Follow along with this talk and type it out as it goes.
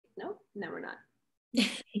No, we're not.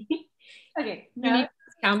 Okay. Can you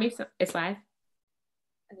tell me it's live?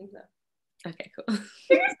 I think so. Okay, cool.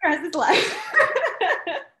 Fingers crossed it's live.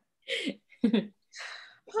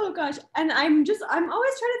 Oh gosh. And I'm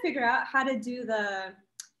always trying to figure out how to do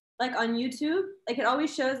like on YouTube, like it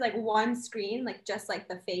always shows like one screen, like just like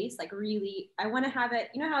the face, like really, I want to have it,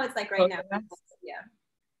 you know how it's like right now? Yeah.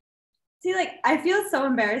 See, like, I feel so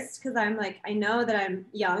embarrassed because I'm like, I know that I'm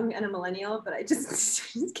young and a millennial, but I just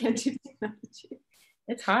can't do technology.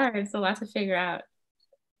 It's hard. It's a lot to figure out.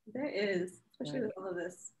 There is, especially with all of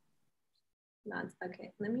this nonsense.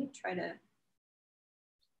 Okay, let me try to,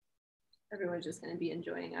 everyone's just going to be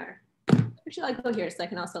enjoying our, actually I'll go here so I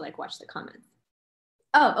can also like watch the comments.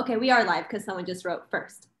 Oh, okay, we are live because someone just wrote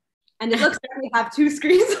first. And it looks like we have two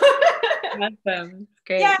screens. Awesome.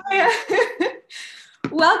 Great. Yeah.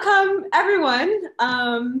 Welcome, everyone.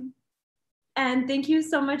 And thank you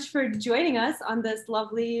so much for joining us on this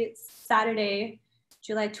lovely Saturday,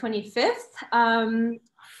 July 25th.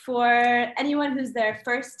 For anyone who's their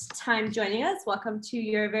first time joining us, welcome to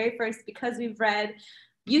your very first Because We've Read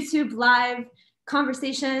YouTube live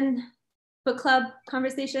conversation, book club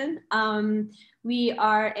conversation. We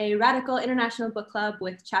are a radical international book club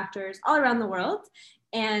with chapters all around the world.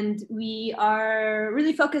 And we are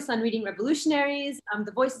really focused on reading revolutionaries,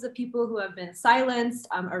 the voices of people who have been silenced,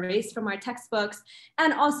 erased from our textbooks,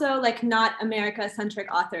 and also like not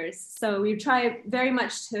America-centric authors. So we try very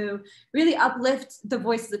much to really uplift the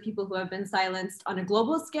voices of people who have been silenced on a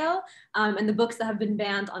global scale, and the books that have been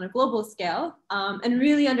banned on a global scale, and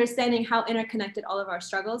really understanding how interconnected all of our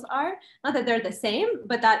struggles are. Not that they're the same,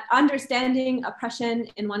 but that understanding oppression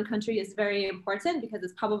in one country is very important because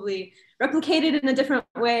it's probably replicated in a different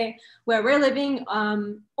way where we're living,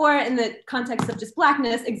 or in the context of just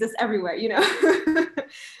Blackness exists everywhere, you know?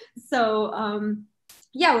 So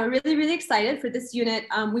yeah, we're really, really excited for this unit.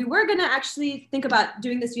 We were gonna actually think about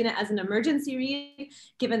doing this unit as an emergency read,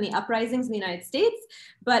 given the uprisings in the United States,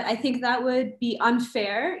 but I think that would be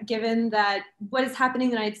unfair given that what is happening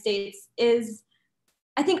in the United States is,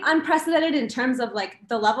 I think, unprecedented in terms of like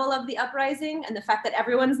the level of the uprising and the fact that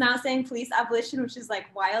everyone's now saying police abolition, which is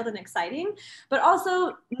like wild and exciting, but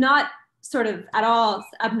also not sort of at all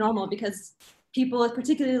abnormal because people,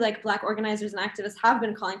 particularly like Black organizers and activists, have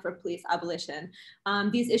been calling for police abolition.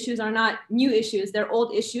 These issues are not new issues, they're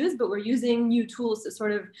old issues, but we're using new tools to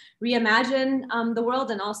sort of reimagine the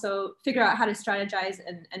world and also figure out how to strategize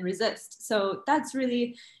and resist. So that's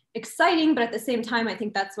really exciting, but at the same time, I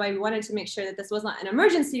think that's why we wanted to make sure that this was not an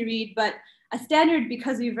emergency read, but a standard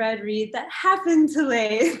Because We've Read that happened to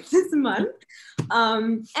lay this month.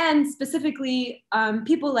 And specifically,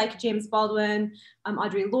 people like James Baldwin,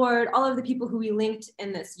 Audre Lorde, all of the people who we linked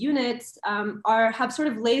in this unit have sort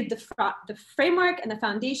of laid the framework and the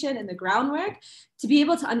foundation and the groundwork to be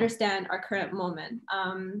able to understand our current moment.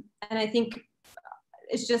 And I think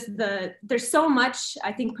it's just there's so much,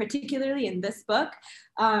 I think, particularly in this book,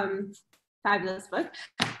 fabulous book,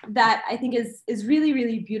 that I think is really,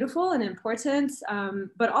 really beautiful and important,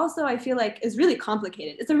 but also I feel like is really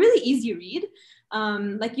complicated. It's a really easy read.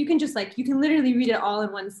 Like you can literally read it all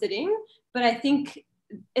in one sitting, but I think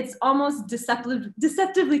it's almost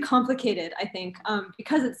deceptively complicated, I think,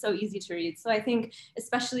 because it's so easy to read. So I think,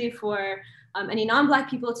 especially for any non-Black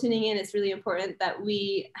people tuning in, it's really important that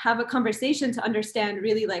we have a conversation to understand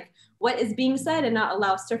really like what is being said and not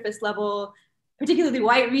allow surface level, particularly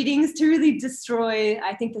white readings, to really destroy,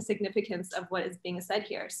 I think, the significance of what is being said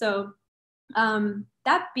here. So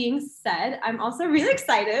that being said, I'm also really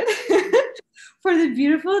excited for the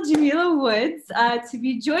beautiful Jamila Woods to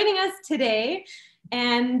be joining us today.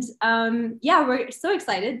 And yeah, we're so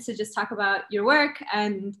excited to just talk about your work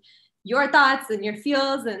and your thoughts and your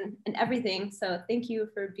feels and everything. So thank you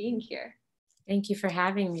for being here. Thank you for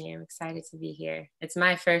having me. I'm excited to be here. It's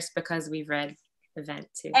my first Because We've Read event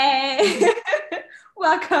too. Hey,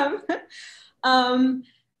 welcome.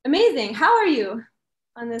 Amazing. How are you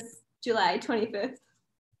on this July 25th?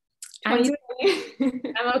 I'm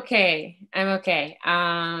okay. I'm okay.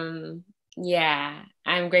 Yeah,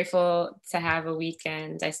 I'm grateful to have a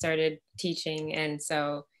weekend. I started teaching, and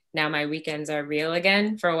so now my weekends are real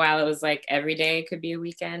again. For a while, it was like every day could be a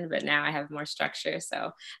weekend, but now I have more structure.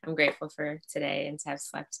 So I'm grateful for today and to have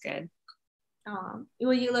slept good. Well,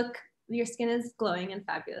 your skin is glowing and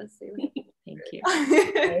fabulous. So Thank you.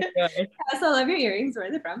 I also love your earrings. Where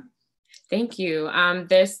are they from? Thank you.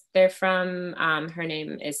 They're from, her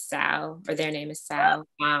name is Sal, or their name is Sal,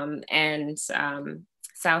 and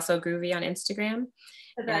Sal So Groovy on Instagram.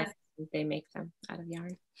 They make them out of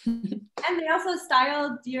yarn. And they also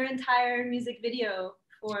styled your entire music video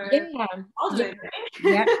for Yeah. Baldwin,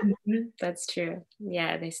 Yeah. right? Yeah. That's true.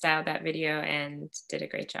 Yeah, they styled that video and did a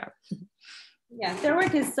great job. Yeah, their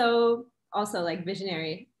work is so also like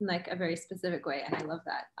visionary in like a very specific way, and I love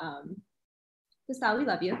that. So Sal, we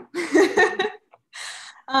love you.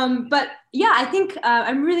 But yeah, I think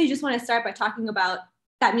I really just want to start by talking about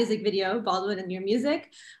that music video, Baldwin and Your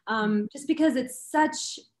Music, just because it's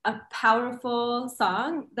such a powerful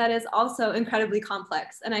song that is also incredibly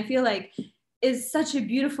complex. And I feel like is such a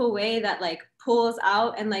beautiful way that like pulls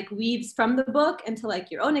out and like weaves from the book into like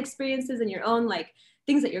your own experiences and your own like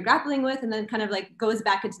things that you're grappling with, and then kind of like goes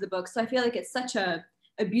back into the book. So I feel like it's such a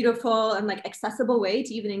beautiful and like accessible way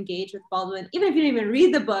to even engage with Baldwin. Even if you don't even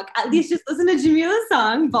read the book, at least just listen to Jamila's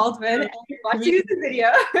song, Baldwin, and watch the music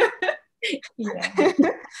video. Yeah.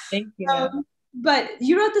 Thank you. But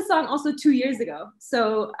you wrote the song also 2 years ago.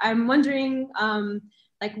 So I'm wondering,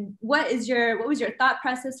 like, what was your thought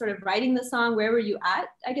process sort of writing the song? Where were you at,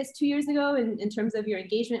 I guess, 2 years ago in terms of your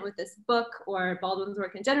engagement with this book or Baldwin's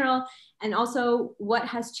work in general? And also what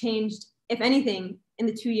has changed, if anything, in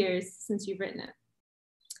the 2 years since you've written it?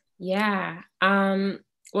 Yeah.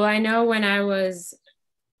 Well, I know when I was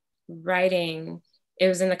writing, it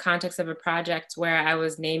was in the context of a project where I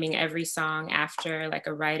was naming every song after like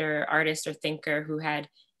a writer, artist, or thinker who had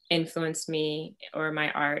influenced me or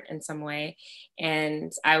my art in some way.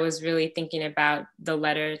 And I was really thinking about the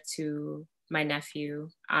letter to my nephew,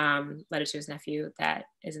 letter to his nephew that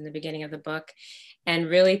is in the beginning of the book, and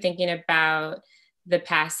really thinking about the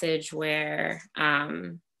passage where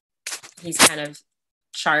he's kind of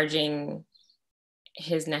charging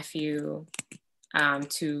his nephew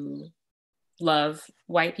to love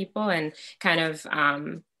white people, and kind of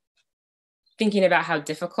thinking about how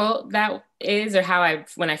difficult that is, or how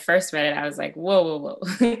when I first read it, I was like, whoa,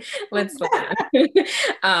 let's slow down. You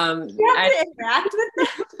have to interact with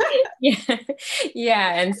them. Yeah,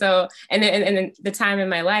 yeah. And so, and then the time in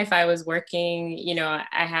my life I was working, you know,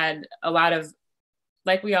 I had a lot of,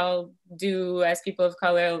 like we all do as people of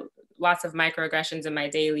color, lots of microaggressions in my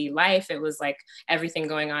daily life. It was like everything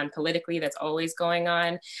going on politically that's always going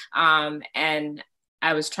on. And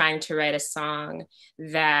I was trying to write a song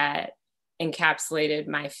that encapsulated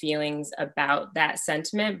my feelings about that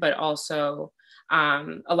sentiment, but also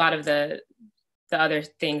a lot of the other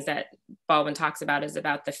things that Baldwin talks about is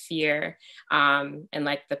about the fear and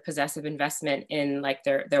like the possessive investment in like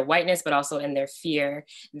their whiteness, but also in their fear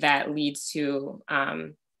that leads to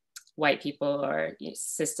white people or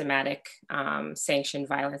systematic sanctioned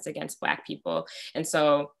violence against Black people. And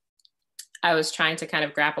so I was trying to kind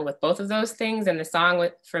of grapple with both of those things. And the song,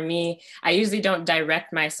 for me, I usually don't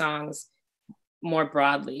direct my songs more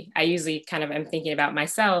broadly. I usually kind of am thinking about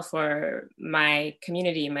myself or my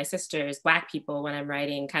community, my sisters, Black people when I'm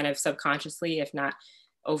writing, kind of subconsciously, if not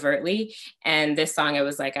overtly. And this song, it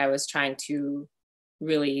was like I was trying to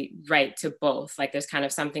really write to both. Like there's kind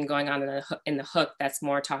of something going on in the hook that's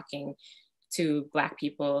more talking to Black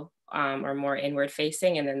people or more inward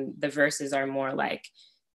facing. And then the verses are more like,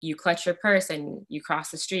 you clutch your purse and you cross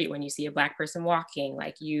the street when you see a Black person walking,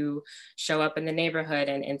 like you show up in the neighborhood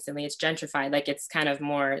and instantly it's gentrified. Like it's kind of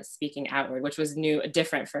more speaking outward, which was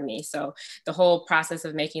different for me. So the whole process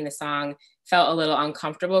of making the song felt a little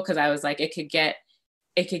uncomfortable because I was like, it could get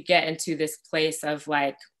into this place of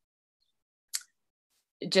like,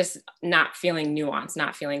 just not feeling nuanced,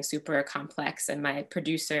 not feeling super complex. And my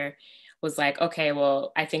producer was like, okay,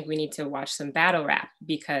 well, I think we need to watch some battle rap,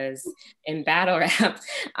 because in battle rap,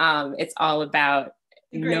 it's all about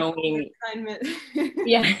knowing.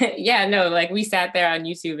 Yeah, no, like we sat there on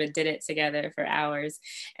YouTube and did it together for hours.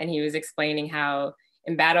 And he was explaining how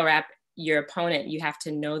in battle rap, your opponent, you have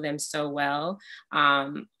to know them so well,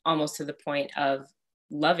 almost to the point of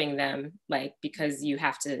loving them, like, because you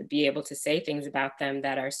have to be able to say things about them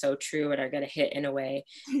that are so true and are going to hit in a way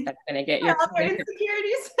that's going to get your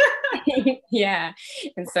insecurities. Yeah.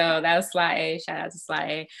 And so that was Sly A, shout out to Sly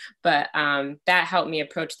A. But that helped me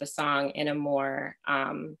approach the song in a more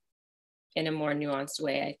nuanced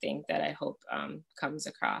way, I think, that I hope comes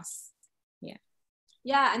across.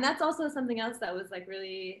 Yeah, and that's also something else that was like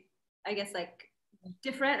really, I guess, like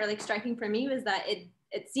different or like striking for me, was that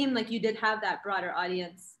it seemed like you did have that broader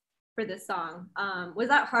audience for this song. Was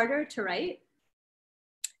that harder to write?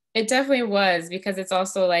 It definitely was, because it's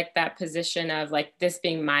also like that position of like this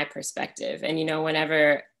being my perspective. And, you know,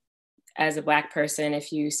 whenever as a Black person,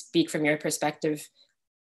 if you speak from your perspective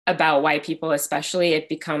about white people, especially, it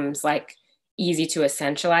becomes like easy to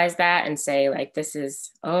essentialize that and say like, this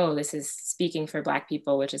is speaking for Black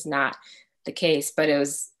people, which is not the case. But it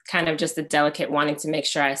was kind of just a delicate wanting to make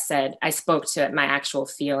sure I spoke to my actual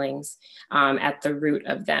feelings at the root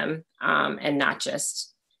of them, and not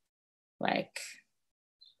just like,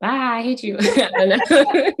 bye, I hate you. I don't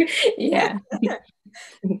know. Yeah.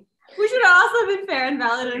 We should also be fair and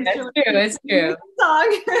valid. It's true. It's true.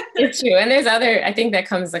 Song. It's true. And there's other, I think that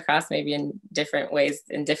comes across maybe in different ways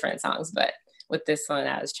in different songs, but with this one,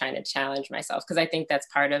 I was trying to challenge myself because I think that's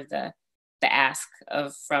part of the ask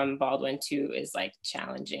of from Baldwin too, is like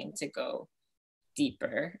challenging to go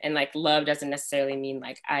deeper. And like love doesn't necessarily mean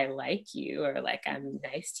like I like you or like I'm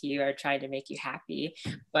nice to you or trying to make you happy,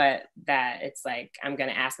 but that it's like I'm going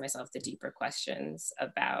to ask myself the deeper questions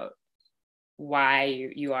about why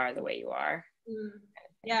you are the way you are.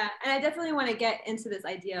 Yeah, and I definitely want to get into this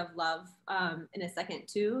idea of love in a second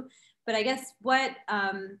too, but I guess what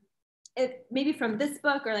it maybe from this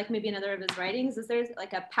book or like maybe another of his writings, is there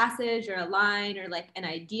like a passage or a line or like an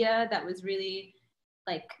idea that was really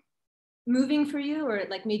like moving for you or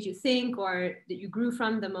like made you think or that you grew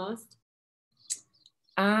from the most?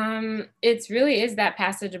 It really is that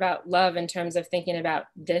passage about love in terms of thinking about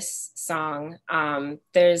this song.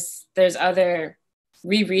 There's other,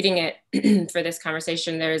 rereading it for this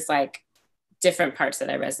conversation, there's like different parts that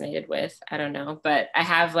I resonated with. I don't know, but I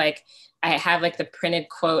have like the printed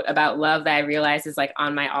quote about love that I realize is like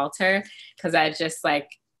on my altar. Cause I just like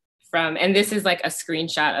and this is like a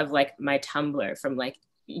screenshot of like my Tumblr from like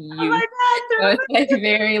you. Oh my God, so it's like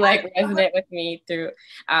very like resonant with me through,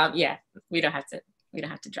 yeah, we don't have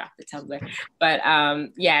to drop the Tumblr, but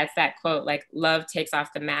yeah, it's that quote, like love takes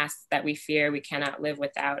off the mask that we fear we cannot live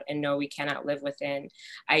without and know we cannot live within.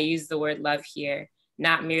 I use the word love here,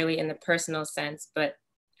 not merely in the personal sense, but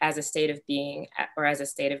as a state of being or as a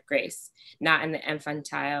state of grace, not in the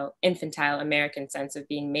infantile American sense of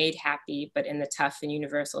being made happy, but in the tough and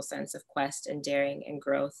universal sense of quest and daring and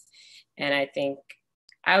growth. And I think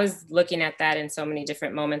I was looking at that in so many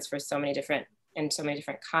different moments for so many different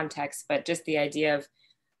contexts, but just the idea of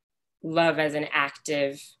love as an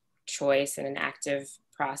active choice and an active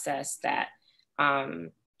process that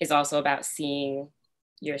is also about seeing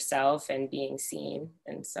yourself and being seen.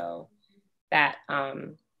 And so that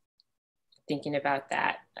thinking about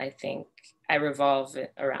that, I think I revolve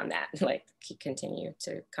around that, like continue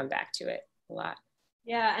to come back to it a lot.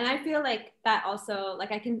 Yeah, and I feel like that also,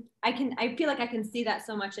 like I feel like I can see that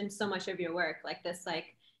so much in so much of your work, like this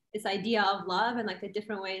idea of love and like the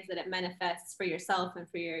different ways that it manifests for yourself and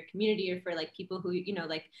for your community or for like people who, you know,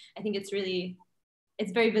 like I think it's very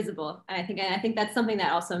visible. And I think that's something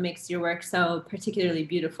that also makes your work so particularly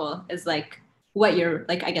beautiful, is like what you're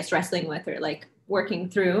like, I guess, wrestling with or like working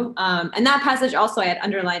through. And that passage also I had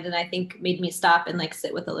underlined and I think made me stop and like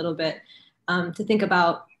sit with a little bit to think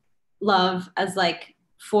about love as like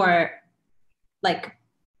for like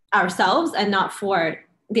ourselves and not for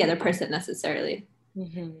the other person necessarily.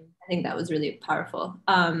 Mm-hmm. I think that was really powerful.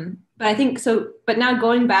 But I think so, but now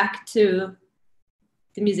going back to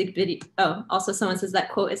the music video. Oh, also someone says that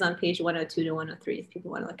quote is on page 102 to 103 if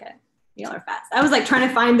people want to look at it. Y'all are fast. I was like trying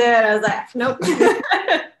to find it. I was like, nope.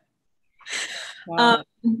 Wow.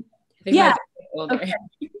 Yeah. Okay.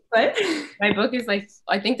 What? My book is like,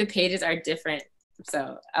 I think the pages are different.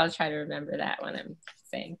 So I'll try to remember that when I'm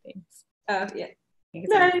saying things. Oh, yeah.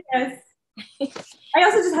 No, yes. I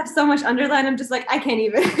also just have so much underlined. I'm just like, I can't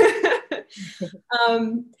even.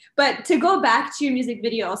 But to go back to your music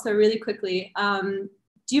video also really quickly,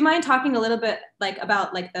 do you mind talking a little bit like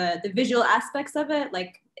about like the visual aspects of it?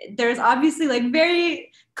 Like there's obviously like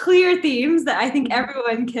very clear themes that I think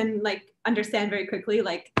everyone can like understand very quickly,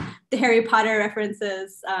 like the Harry Potter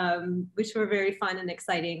references, which were very fun and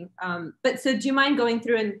exciting. But so do you mind going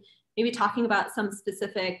through and maybe talking about some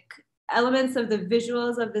specific elements of the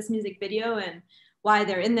visuals of this music video and why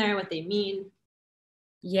they're in there, what they mean?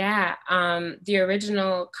 Yeah, the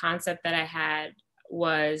original concept that I had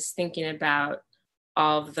was thinking about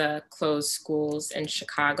all of the closed schools in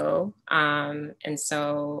Chicago. And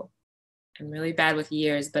so I'm really bad with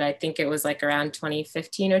years, but I think it was like around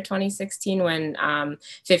 2015 or 2016 when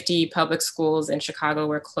 50 public schools in Chicago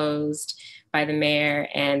were closed by the mayor,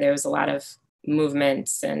 and there was a lot of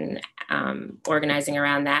movements and organizing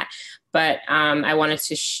around that. But I wanted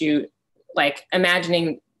to shoot, like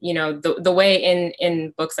imagining, you know, the way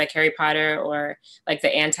in books like Harry Potter or like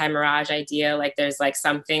the anti-mirage idea, like there's like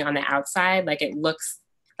something on the outside, like it looks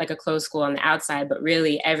like a closed school on the outside, but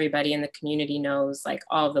really everybody in the community knows, like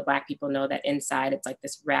all of the Black people know that inside it's like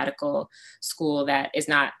this radical school that is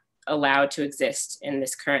not allowed to exist in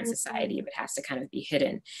this current society, but has to kind of be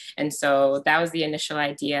hidden. And so that was the initial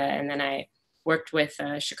idea. And then I worked with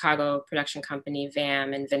a Chicago production company,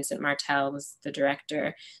 VAM, and Vincent Martell was the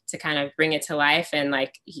director, to kind of bring it to life. And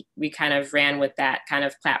like we kind of ran with that kind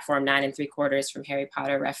of platform 9 3/4 from Harry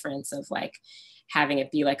Potter reference of like having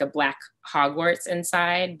it be like a Black Hogwarts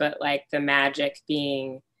inside, but like the magic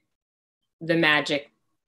being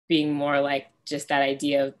more like just that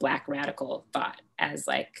idea of Black radical thought as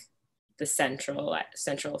like the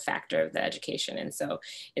central factor of the education. And so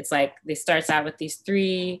it's like it starts out with these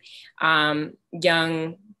 3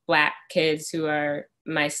 young Black kids who are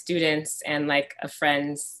my students and like a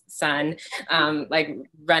friend's son, like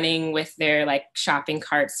running with their like shopping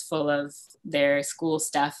carts full of their school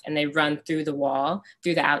stuff, and they run through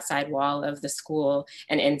the outside wall of the school,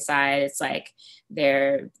 and inside it's like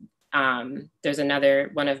there's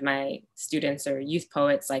another one of my students or youth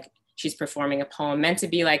poets, like she's performing a poem meant to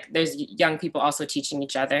be like, there's young people also teaching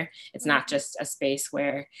each other. It's not just a space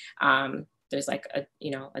where there's like,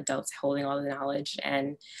 adults holding all the knowledge.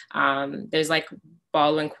 And there's like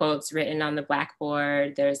Baldwin quotes written on the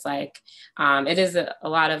blackboard. There's like, it is a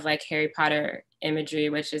lot of like Harry Potter imagery,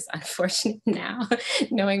 which is unfortunate now,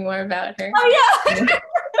 knowing more about her. Oh yeah.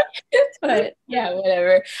 But yeah,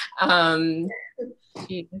 whatever.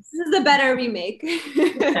 This is a better remake.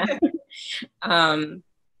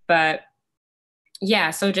 But yeah,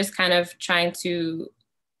 so just kind of trying to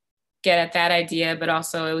get at that idea, but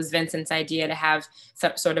also it was Vincent's idea to have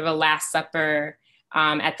some sort of a Last Supper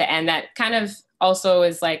at the end that kind of also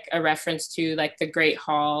is like a reference to like the Great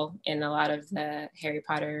Hall in a lot of the Harry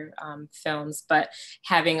Potter films, but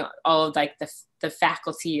having all of like the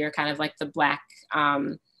faculty or kind of like the Black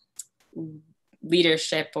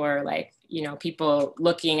leadership, or like, people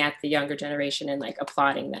looking at the younger generation and like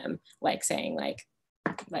applauding them, like saying like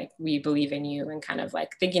we believe in you, and kind of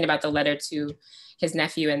like thinking about the letter to his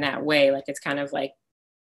nephew in that way. Like it's kind of like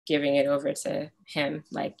giving it over to him,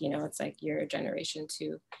 like, it's like your generation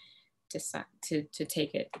to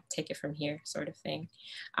take it from here, sort of thing.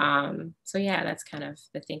 So yeah, that's kind of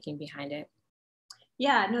the thinking behind it.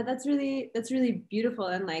 Yeah, no, that's really beautiful.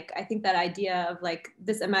 And like, I think that idea of like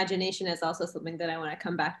this imagination is also something that I want to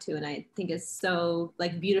come back to, and I think is so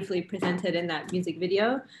like beautifully presented in that music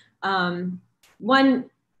video. One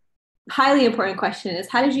highly important question is,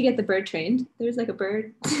 how did you get the bird trained? There's like a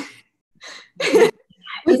bird.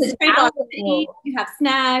 Was it trained already? You have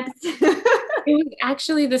snacks? It was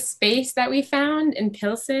actually the space that we found in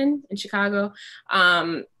Pilsen in Chicago.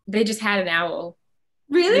 They just had an owl.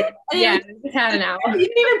 Really? Yeah, they just had an owl. You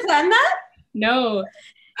didn't even plan that? No.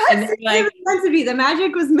 And like, it was meant to be. The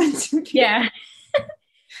magic was meant to be. Yeah.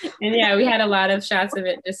 And yeah, we had a lot of shots of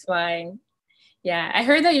it just flying. Yeah, I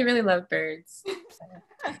heard that you really love birds.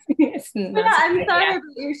 Yeah, I'm sorry about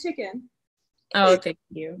your chicken. Oh, thank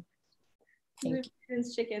you. Thank you.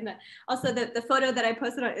 Chicken. Also, the photo that I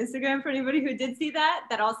posted on Instagram for anybody who did see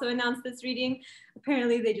that also announced this reading.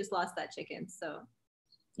 Apparently, they just lost that chicken. So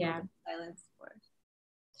yeah, silence for.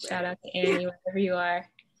 Shout out to Annie, wherever you are.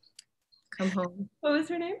 Come home. What was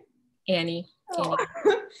her name? Annie. Oh.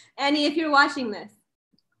 Annie, if you're watching this,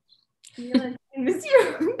 I miss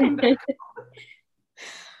you. Come back.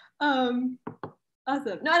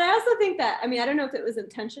 Awesome. No, and I also think that, I mean, I don't know if it was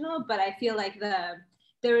intentional, but I feel like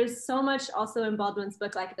there is so much also in Baldwin's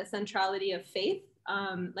book, like the centrality of faith,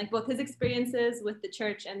 like both his experiences with the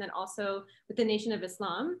church and then also with the Nation of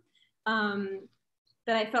Islam,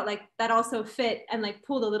 that I felt like that also fit and like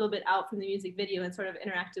pulled a little bit out from the music video and sort of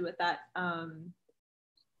interacted with that.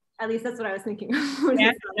 At least that's what I was thinking.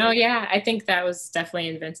 Yeah, no, yeah, I think that was definitely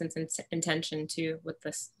in Vincent's intention too, with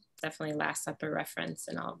this definitely Last Supper reference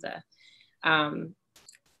and all the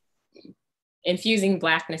infusing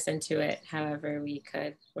Blackness into it however we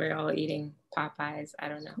could. We're all eating Popeyes, I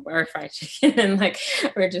don't know, or fried chicken, and like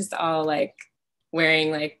we're just all like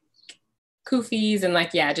wearing like kufis and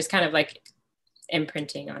like, yeah, just kind of like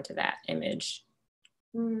imprinting onto that image.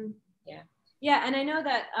 Yeah, and I know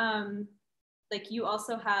that like you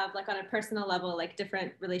also have like on a personal level like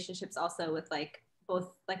different relationships also with like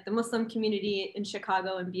both like the Muslim community in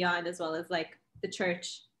Chicago and beyond, as well as like the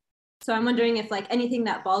church. So I'm wondering if like anything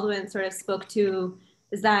that Baldwin sort of spoke to,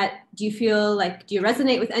 is that, do you feel like, do you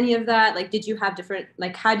resonate with any of that? Like, did you have different,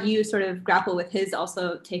 like, how do you sort of grapple with his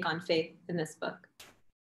also take on faith in this book?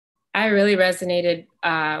 I really resonated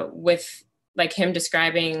with like him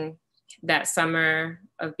describing that summer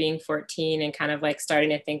of being 14 and kind of like starting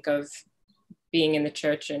to think of being in the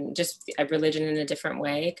church and just a religion in a different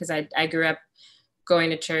way. Because I grew up going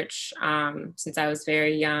to church since I was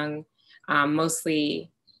very young, mostly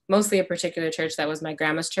a particular church that was my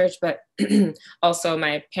grandma's church, but also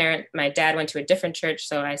my dad went to a different church.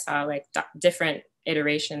 So I saw like different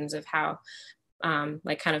iterations of how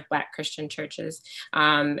like kind of Black Christian churches.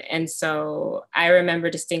 And so I remember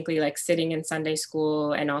distinctly like sitting in Sunday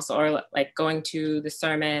school and also, or like going to the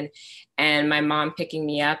sermon and my mom picking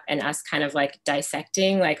me up and us kind of like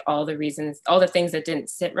dissecting like all the reasons, all the things that didn't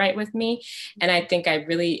sit right with me. And I think I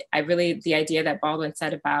really, the idea that Baldwin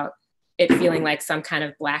said about it feeling like some kind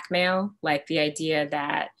of blackmail, like the idea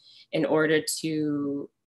that in order to,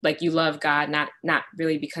 like, you love God, not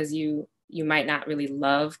really because you might not really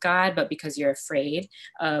love God, but because you're afraid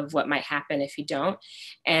of what might happen if you don't.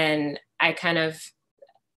 And I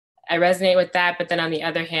resonate with that. But then on the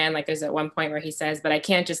other hand, like there's at one point where he says, but I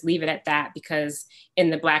can't just leave it at that, because in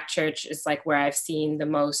the Black church is like where I've seen the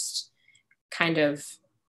most kind of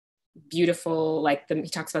beautiful, like he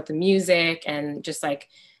talks about the music and just like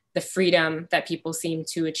the freedom that people seem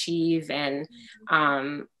to achieve. And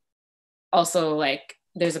also like,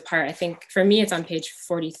 there's a part, I think for me, it's on page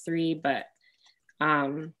 43, but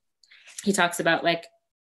he talks about like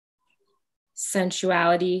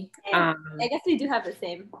sensuality. I guess we do have the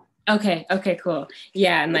same. Okay, cool.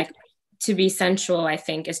 Yeah, and like to be sensual, I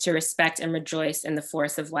think, is to respect and rejoice in the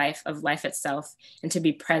force of life itself, and to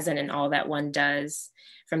be present in all that one does,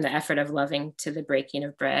 from the effort of loving to the breaking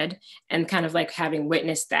of bread. And kind of like having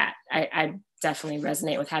witnessed that, I definitely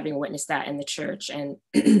resonate with having witnessed that in the church. And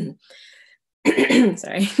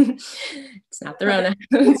sorry, it's not the Rona.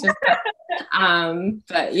 It's just,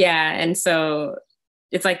 but yeah, and so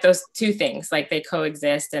it's like those two things, like they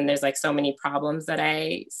coexist, and there's like so many problems that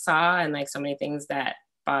I saw and like so many things that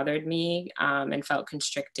bothered me and felt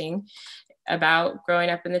constricting about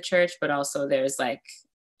growing up in the church. But also there's like,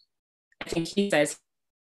 I think he says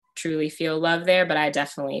truly feel love there, but I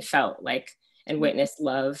definitely felt like and witnessed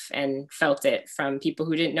love and felt it from people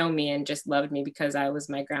who didn't know me and just loved me because I was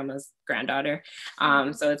my grandma's granddaughter.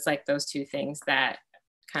 So it's like those two things that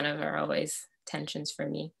kind of are always tensions for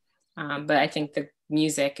me. But I think the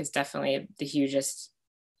music is definitely the hugest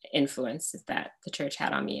influence that the church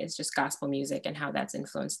had on me, is just gospel music and how that's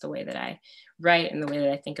influenced the way that I write and the way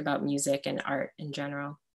that I think about music and art in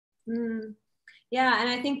general. Yeah, and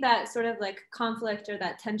I think that sort of like conflict or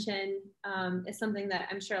that tension is something that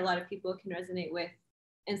I'm sure a lot of people can resonate with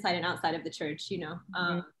inside and outside of the church, you know,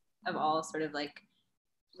 of all sort of like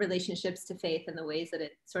relationships to faith and the ways that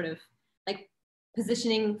it sort of like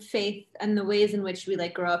positioning faith and the ways in which we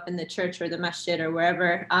like grow up in the church or the masjid or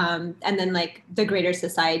wherever, and then like the greater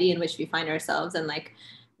society in which we find ourselves, and like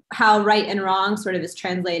how right and wrong sort of is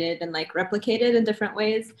translated and like replicated in different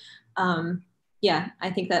ways. Yeah, I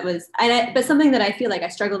think that was, but something that I feel like I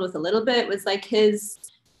struggled with a little bit was like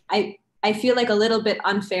I feel like a little bit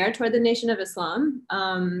unfair toward the Nation of Islam.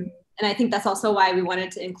 And I think that's also why we wanted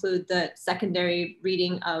to include the secondary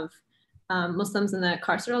reading of Muslims in the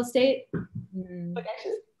carceral state. Okay.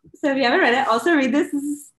 So if you haven't read it, also read this. This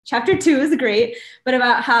is, chapter 2 is great, but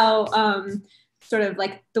about how sort of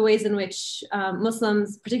like the ways in which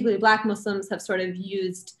Muslims, particularly Black Muslims, have sort of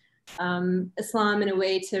used Islam in a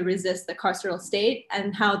way to resist the carceral state,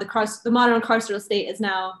 and how the modern carceral state is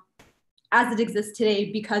now as it exists today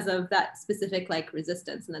because of that specific like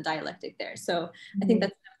resistance and the dialectic there. So I think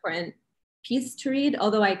that's an important piece to read,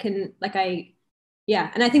 although I can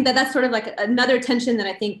and I think that that's sort of like another tension that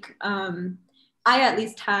I think I at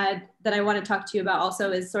least had that I want to talk to you about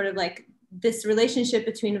also, is sort of like this relationship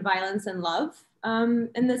between violence and love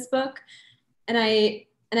in this book. And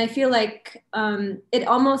I feel like it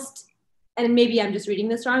almost, and maybe I'm just reading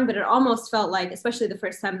this wrong, but it almost felt like, especially the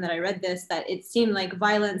first time that I read this, that it seemed like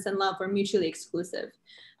violence and love were mutually exclusive.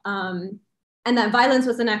 And that violence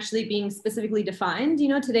wasn't actually being specifically defined. You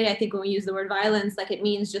know, today I think when we use the word violence, like it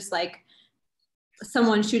means just like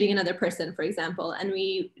someone shooting another person, for example, and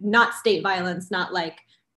we not state violence, not like,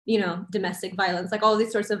 you know, domestic violence, like all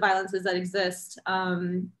these sorts of violences that exist,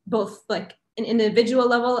 both like an individual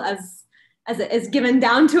level as it is given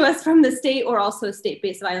down to us from the state, or also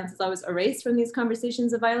state-based violence is always erased from these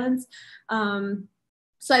conversations of violence.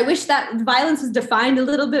 So I wish that violence was defined a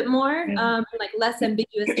little bit more, like less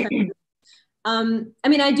ambiguous terms. I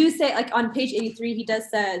mean, I do say, like on page 83,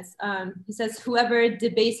 he says, whoever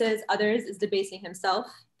debases others is debasing himself.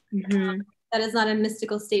 That is not a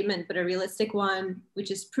mystical statement, but a realistic one,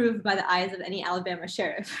 which is proved by the eyes of any Alabama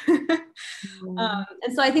sheriff.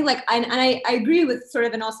 And so I think like, I agree with sort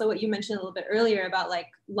of, and also what you mentioned a little bit earlier about like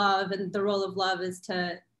love, and the role of love is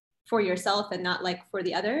for yourself and not like for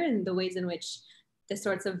the other, and the ways in which the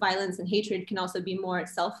sorts of violence and hatred can also be more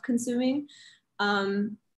self-consuming.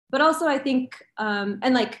 But also I think,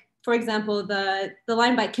 and like for example, the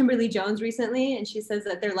line by Kimberly Jones recently, and she says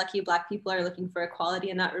that they're lucky Black people are looking for equality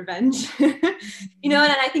and not revenge. You know,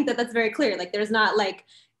 and I think that that's very clear. Like, there's not like,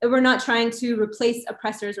 we're not trying to replace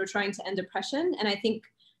oppressors, we're trying to end oppression. And I think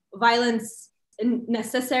violence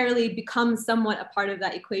necessarily becomes somewhat a part of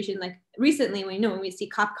that equation. Like recently, when we see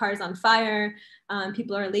cop cars on fire,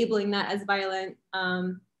 people are labeling that as violent,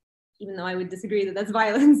 even though I would disagree that that's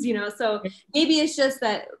violence, you know. So maybe it's just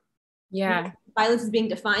that violence is being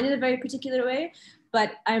defined in a very particular way.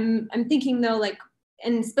 But I'm thinking though, like,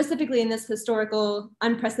 and specifically in this historical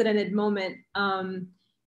unprecedented moment,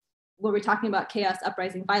 where we're talking about chaos,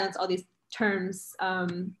 uprising, violence, all these terms,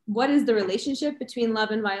 what is the relationship between love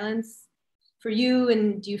and violence for you?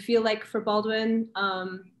 And do you feel like for Baldwin,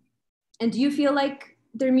 and do you feel like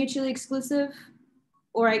they're mutually exclusive?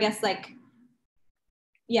 Or I guess like,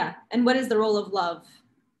 yeah, and what is the role of love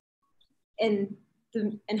and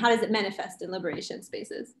how does it manifest in liberation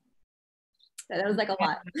spaces? That was like a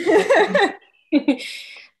lot.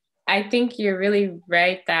 I think you're really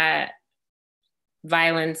right that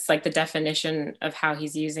violence, like the definition of how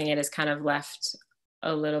he's using it, is kind of left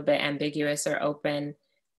a little bit ambiguous or open.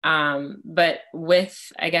 But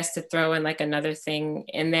with, I guess, to throw in like another thing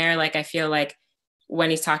in there, like I feel like when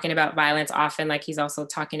he's talking about violence, often like he's also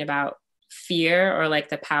talking about fear, or like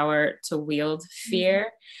the power to wield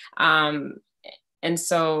fear. And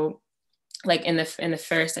so like in the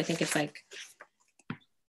first, I think it's like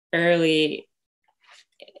early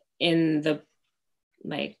in the,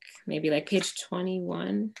 like maybe like page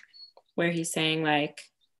 21, where he's saying like,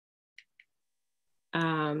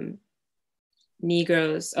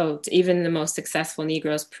 Negroes, even the most successful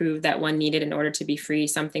Negroes proved that one needed, in order to be free,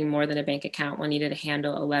 something more than a bank account. One needed a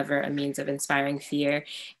handle, a lever, a means of inspiring fear.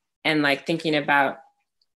 And like thinking about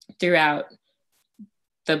throughout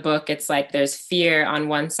the book, it's like there's fear on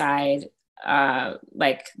one side,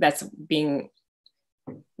 like that's being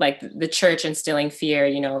like the church instilling fear,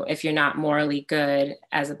 you know, if you're not morally good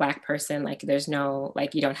as a Black person, like there's no,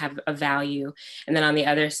 like you don't have a value. And then on the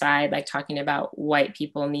other side, like talking about white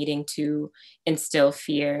people needing to instill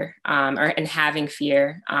fear, and having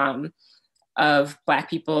fear, of Black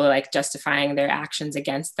people, like justifying their actions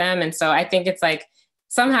against them. And so I think it's like,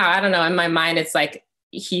 somehow, I don't know, in my mind, it's like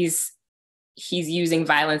he's using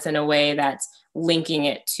violence in a way that's linking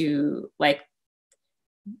it to like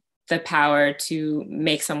the power to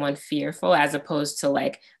make someone fearful, as opposed to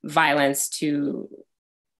like violence to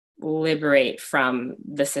liberate from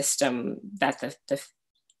the system that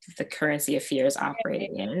the currency of fear is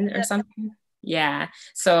operating in, or something. Yeah.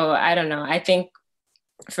 So I don't know. I think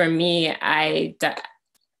for me, I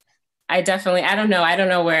definitely, I don't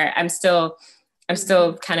know where I'm still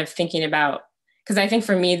kind of thinking about, because I think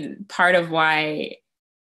for me, part of why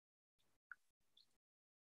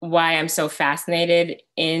I'm so fascinated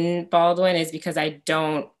in Baldwin is because I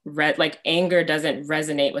don't like anger doesn't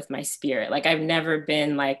resonate with my spirit. Like I've never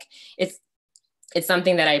been like, it's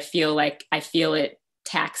something that I feel it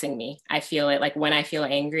taxing me. I feel it like when I feel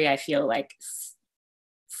angry, I feel like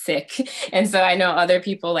sick. And so I know other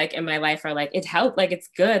people like in my life are like, it helps, like it's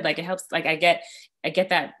good, like it helps, like I get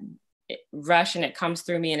that rush and it comes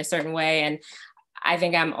through me in a certain way. And I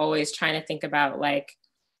think I'm always trying to think about like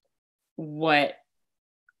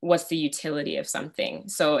what's the utility of something.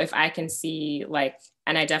 So if I can see like,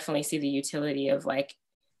 and I definitely see the utility of like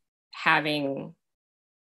having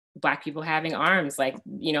Black people having arms, like,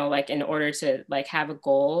 you know, like in order to like have a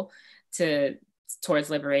goal towards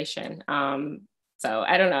liberation. So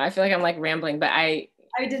I don't know, I feel like I'm like rambling, but I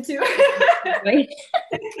did too. like,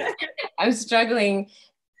 I'm struggling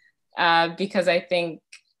because I think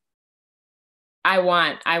I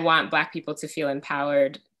want Black people to feel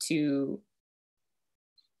empowered to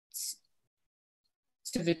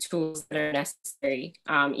the tools that are necessary,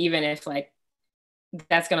 even if like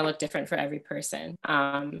that's going to look different for every person.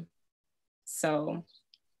 So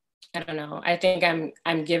I don't know. I think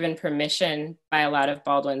I'm given permission by a lot of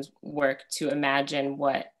Baldwin's work to imagine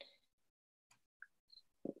what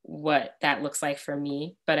that looks like for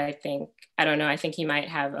me. But I don't know, I think he might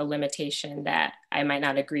have a limitation that I might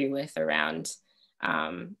not agree with around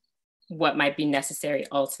what might be necessary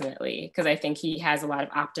ultimately, because I think he has a lot of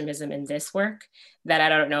optimism in this work that I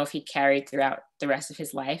don't know if he carried throughout the rest of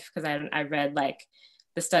his life. Because I read like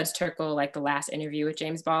the Studs Terkel, like the last interview with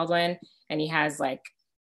James Baldwin, and he has like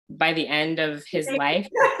by the end of his life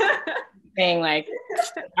saying like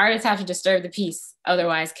artists have to disturb the peace,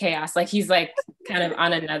 otherwise chaos. Like he's like kind of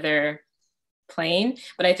on another plane.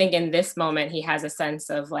 But I think in this moment he has a sense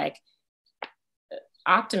of like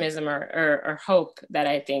optimism or hope that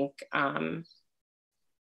I think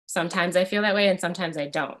sometimes I feel that way and sometimes I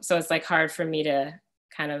don't. So it's like hard for me to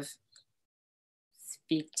kind of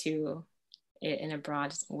speak to it in a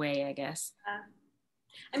broad way, I guess.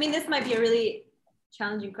 I mean, this might be a really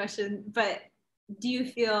challenging question, but do you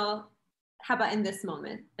feel, how about in this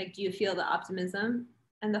moment? Like, do you feel the optimism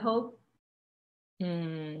and the hope?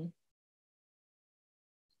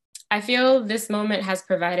 I feel this moment has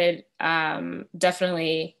provided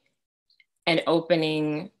definitely an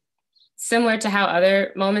opening similar to how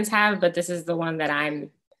other moments have, but this is the one that I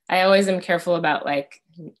always am careful about, like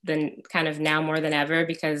the kind of now more than ever,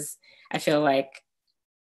 because I feel like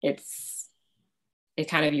it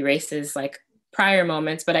kind of erases like prior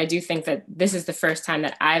moments. But I do think that this is the first time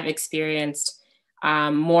that I've experienced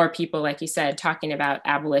more people, like you said, talking about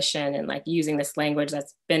abolition and like using this language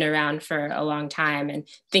that's been around for a long time and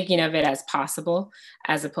thinking of it as possible,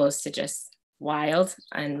 as opposed to just wild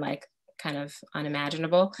and like kind of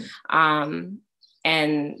unimaginable. And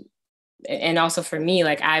also for me,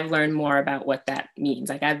 like I've learned more about what that means.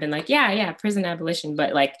 Like I've been like, yeah, prison abolition,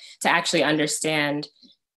 but like to actually understand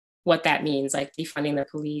what that means, like defunding the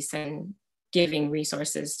police and giving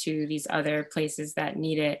resources to these other places that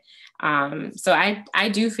need it. So I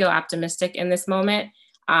do feel optimistic in this moment.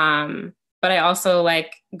 But I also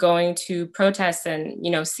like going to protests and,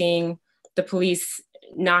 you know, seeing the police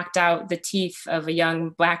knocked out the teeth of a young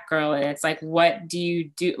Black girl. And it's like, what do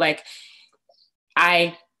you do? Like,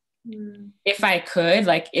 if I could,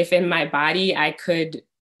 like, if in my body I could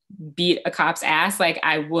beat a cop's ass, like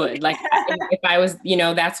I would, like if I was, you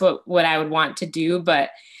know, that's what I would want to do. But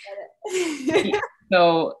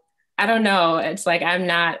so I don't know. It's like,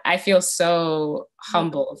 I feel so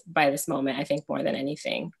humbled by this moment, I think more than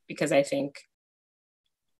anything, because I think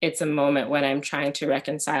it's a moment when I'm trying to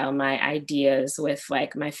reconcile my ideas with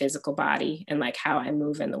like my physical body and like how I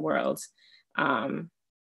move in the world.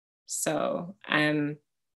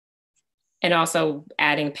 And also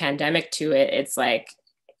adding pandemic to it, it's like,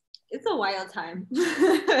 it's a wild time.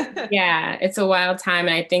 Yeah, it's a wild time.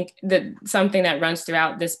 And I think that something that runs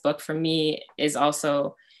throughout this book for me is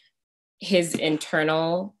also his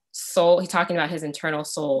internal soul. He's talking about his internal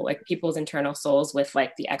soul, like people's internal souls with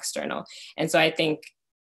like the external. And so I think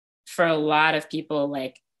for a lot of people,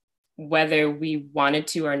 like whether we wanted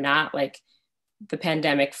to or not, like the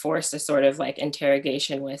pandemic forced a sort of like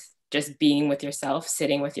interrogation with just being with yourself,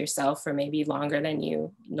 sitting with yourself for maybe longer than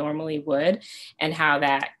you normally would, and how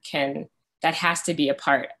that has to be a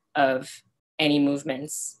part of any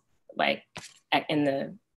movements like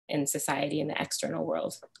in society, in the external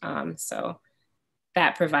world. So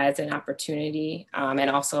that provides an opportunity, and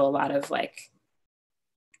also a lot of like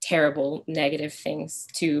terrible negative things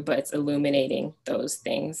too, but it's illuminating those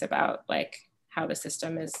things about like how the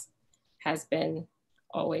system has been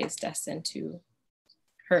always destined to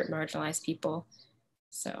hurt marginalized people.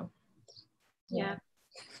 So yeah.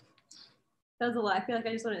 That was a lot. I feel like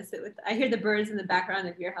I just want to sit with, I hear the birds in the background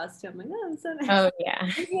of your house too. I'm like, oh, it's so nice. Oh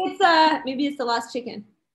yeah. Maybe it's the lost chicken.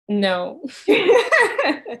 No.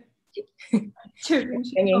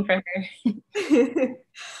 Singing for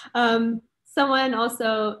her. Someone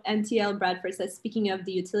also, NTL Bradford says, speaking of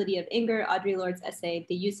the utility of anger, Audre Lorde's essay,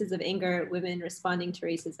 The Uses of Anger, Women Responding to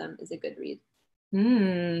Racism, is a good read.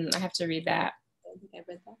 I have to read that. I think I've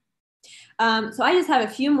read that. So I just have a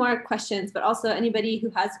few more questions, but also anybody who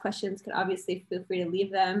has questions can obviously feel free to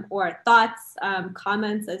leave them, or thoughts,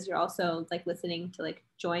 comments, as you're also like listening to like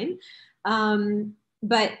join. And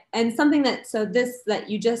something that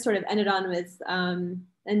you just sort of ended on with,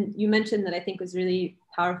 and you mentioned that I think was really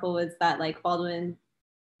powerful, was that like Baldwin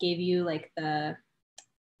gave you like what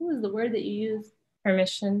was the word that you used?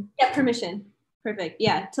 Permission. Yeah, permission. Perfect.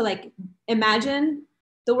 Yeah, to like imagine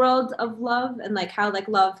the world of love and like how like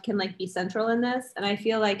love can like be central in this. And I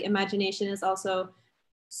feel like imagination is also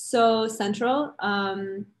so central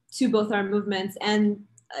to both our movements, and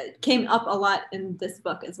came up a lot in this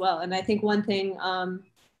book as well. And I think one thing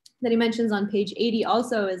that he mentions on page 80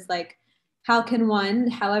 also is like, how can one,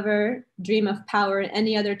 however, dream of power in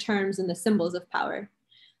any other terms than the symbols of power?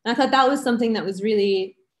 And I thought that was something that was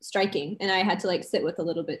really striking, and I had to like sit with a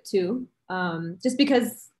little bit too, just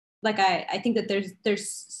because like I think that there's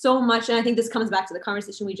so much, and I think this comes back to the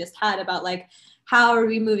conversation we just had about like, how are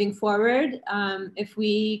we moving forward if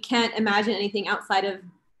we can't imagine anything outside of,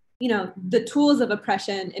 you know, the tools of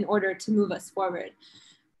oppression in order to move us forward.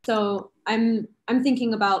 So I'm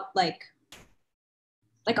thinking about like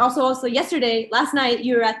also last night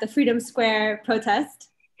you were at the Freedom Square protest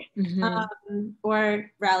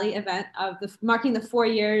or rally event of marking the 4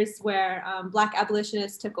 years where Black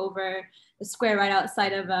abolitionists took over the square right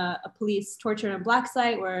outside of a police torture and Black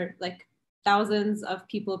site, where like thousands of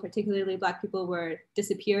people, particularly Black people, were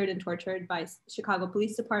disappeared and tortured by Chicago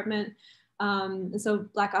Police Department. And so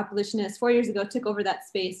Black abolitionists 4 years ago took over that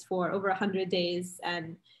space for over 100 days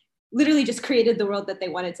and literally just created the world that they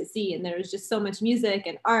wanted to see. And there was just so much music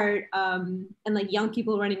and art, and like young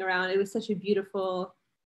people running around. It was such a beautiful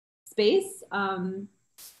space.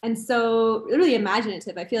 And so really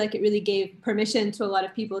imaginative. I feel like it really gave permission to a lot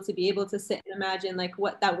of people to be able to sit and imagine like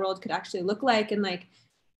what that world could actually look like, and like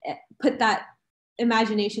put that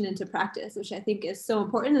imagination into practice, which I think is so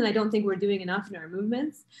important. And I don't think we're doing enough in our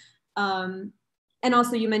movements. And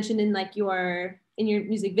also you mentioned in like in your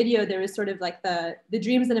music video, there was sort of like the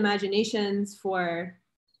dreams and imaginations for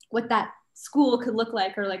what that school could look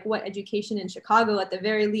like, or like what education in Chicago at the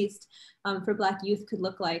very least for Black youth could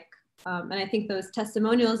look like. And I think those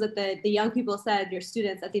testimonials that the young people said, your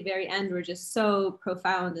students at the very end, were just so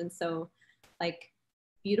profound and so like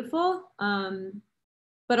beautiful,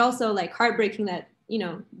 but also like heartbreaking that, you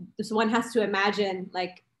know, this one has to imagine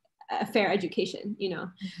like a fair education, you know.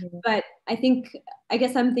 Mm-hmm. But I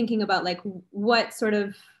guess I'm thinking about like what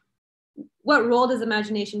role does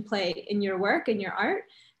imagination play in your work and your art,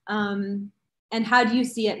 and how do you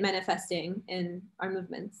see it manifesting in our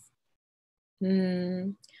movements?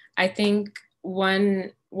 I think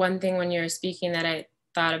one thing when you were speaking that I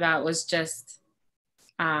thought about was just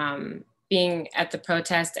being at the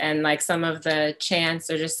protest and like some of the chants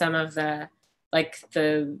or just some of the like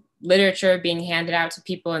the literature being handed out to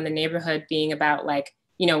people in the neighborhood being about like,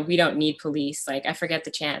 you know, we don't need police. Like I forget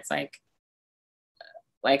the chants, like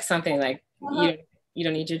something like you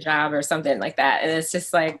don't need your job or something like that. And it's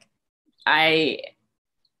just like the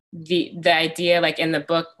idea like in the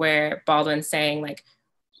book where Baldwin's saying like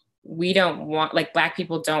we don't want, like Black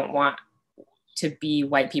people don't want to be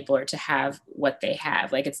white people or to have what they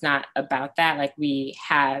have. Like it's not about that. Like we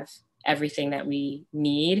have everything that we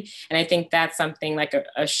need. And I think that's something like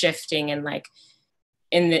a shifting and like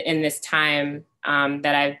in this time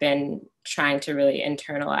that I've been trying to really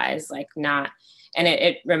internalize, like not, and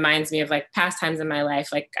it reminds me of like past times in my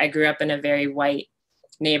life. Like I grew up in a very white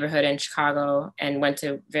neighborhood in Chicago and went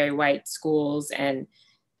to very white schools and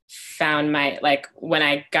found my, like when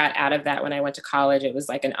I got out of that, when I went to college, it was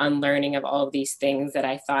like an unlearning of all of these things that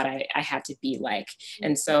I thought I had to be like.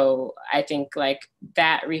 And so I think like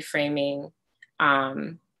that reframing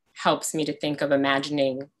helps me to think of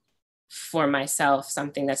imagining for myself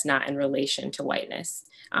something that's not in relation to whiteness,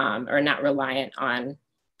 or not reliant on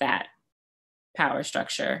that power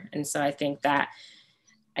structure. And so I think that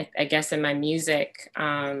I guess in my music,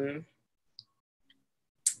 I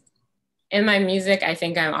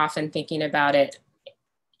think I'm often thinking about it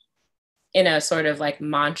in a sort of like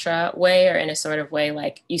mantra way, or in a sort of way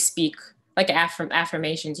like you speak like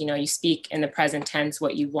affirmations, you know, you speak in the present tense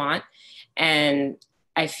what you want. And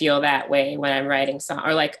I feel that way when I'm writing songs,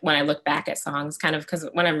 or like when I look back at songs, kind of, because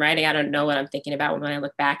when I'm writing, I don't know what I'm thinking about. When I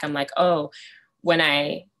look back, I'm like, oh, when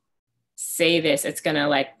I say this, it's gonna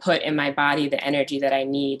like put in my body the energy that I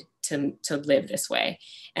need to live this way.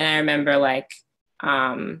 And I remember like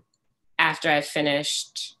after I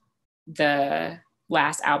finished the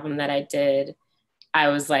last album that I did, I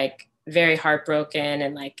was like very heartbroken,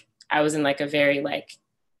 and like I was in like a very like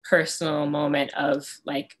personal moment of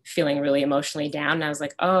like feeling really emotionally down. And I was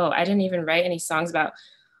like, oh, I didn't even write any songs about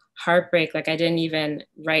heartbreak. Like I didn't even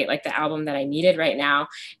write like the album that I needed right now.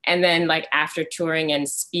 And then like after touring and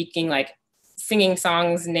speaking, like singing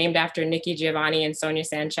songs named after Nikki Giovanni and Sonia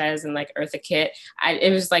Sanchez and like Eartha Kitt,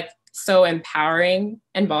 it was like so empowering.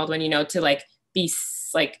 And Baldwin, you know, to like be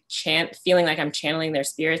like feeling like I'm channeling their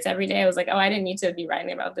spirits every day. I was like, oh, I didn't need to be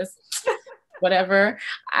writing about this. Whatever.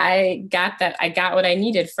 I got what I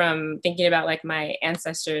needed from thinking about like my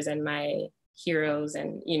ancestors and my heroes.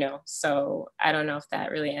 And, you know, so I don't know if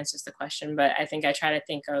that really answers the question, but I think I try to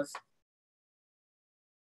think of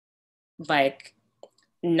like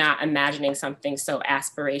not imagining something so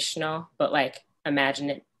aspirational, but like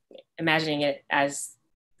imagining it as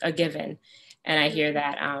a given. And I hear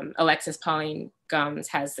that Alexis Pauline Gumbs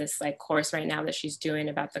has this like course right now that she's doing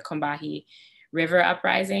about the Combahee River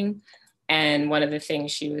uprising. And one of the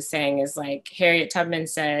things she was saying is like Harriet Tubman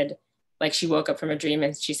said, like she woke up from a dream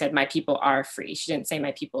and she said, my people are free. She didn't say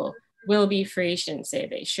my people will be free. She didn't say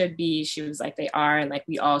they should be. She was like, they are. And like,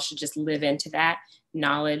 we all should just live into that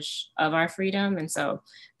knowledge of our freedom. And so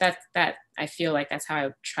that I feel like that's how I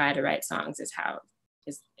try to write songs, is how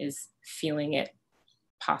is feeling it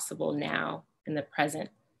possible now in the present.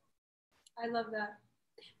 I love that.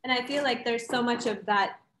 And I feel like there's so much of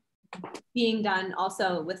that being done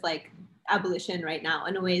also with like abolition right now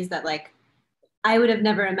in ways that like I would have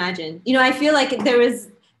never imagined. You know, I feel like there was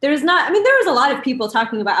a lot of people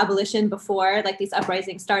talking about abolition before like these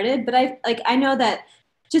uprisings started, but I know that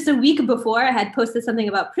just a week before, I had posted something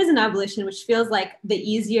about prison abolition, which feels like the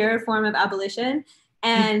easier form of abolition.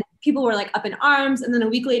 And people were like up in arms. And then a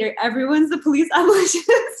week later, everyone's the police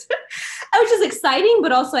abolitionist, which is exciting,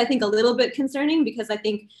 but also I think a little bit concerning, because I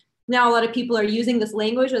think now a lot of people are using this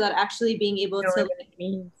language without actually being able to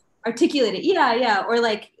like, articulate it. Yeah. Or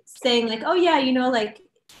like saying like, oh yeah, you know, like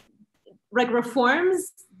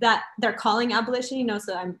reforms that they're calling abolition, you know,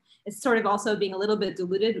 so it's sort of also being a little bit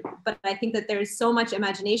diluted, but I think that there's so much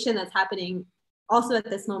imagination that's happening also at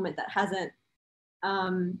this moment that hasn't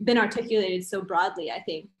been articulated so broadly, I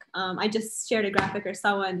think. I just shared a graphic or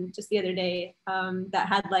saw one just the other day that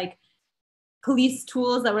had like police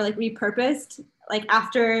tools that were like repurposed, like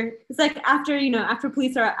after you know, after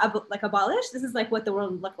police are like abolished, this is like what the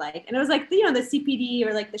world would look like. And it was like, you know, the CPD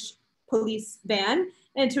or like the police van,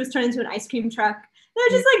 and it was turned into an ice cream truck. They're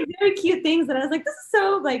just like very cute things that I was like,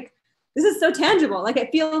 this is so tangible. Like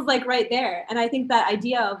it feels like right there. And I think that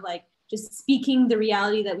idea of like just speaking the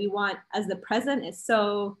reality that we want as the present is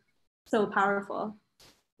so powerful.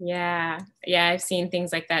 Yeah, I've seen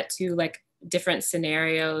things like that too, like different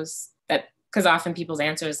scenarios that, because often people's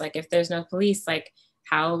answer is like, if there's no police, like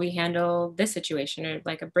how will we handle this situation, or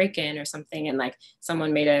like a break-in or something. And like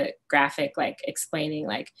someone made a graphic like explaining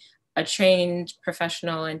like a trained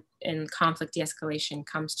professional in conflict de-escalation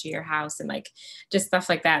comes to your house, and like just stuff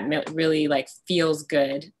like that really like feels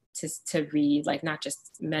good to read, like not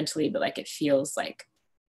just mentally, but like it feels like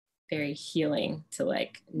very healing to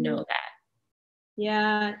like know that.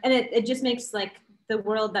 Yeah, and it just makes like the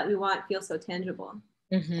world that we want feel so tangible.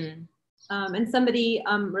 Mm-hmm. And somebody,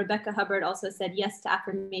 Rebecca Hubbard, also said yes to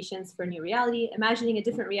affirmations for new reality. Imagining a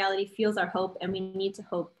different reality fuels our hope, and we need to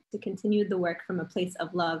hope to continue the work from a place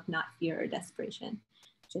of love, not fear or desperation,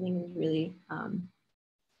 which I think is really,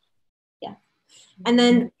 yeah. And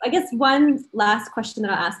then I guess one last question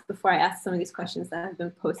that I'll ask before I ask some of these questions that have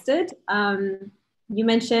been posted. You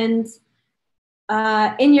mentioned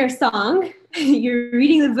in your song, you're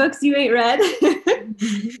reading the books you ain't read.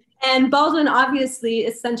 And Baldwin obviously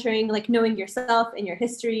is centering like knowing yourself and your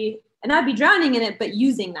history, and not be drowning in it, but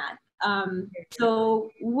using that.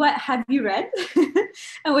 So what have you read?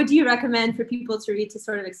 And what do you recommend for people to read to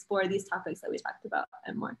sort of explore these topics that we talked about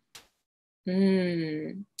and more?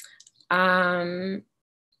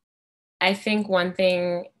 I think one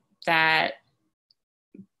thing that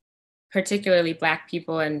particularly Black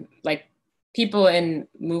people and like people in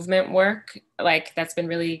movement work, like that's been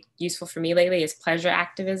really useful for me lately, is Pleasure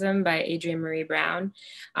Activism by Adrienne Marie Brown,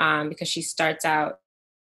 because she starts out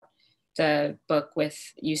the book with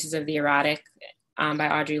uses of the erotic by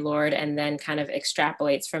Audre Lorde, and then kind of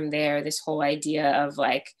extrapolates from there this whole idea of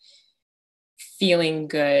like feeling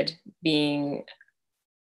good being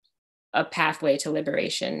a pathway to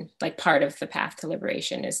liberation. Like part of the path to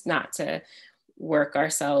liberation is not to work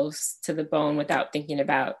ourselves to the bone without thinking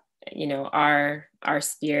about, you know, our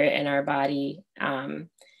spirit and our body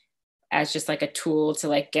as just like a tool to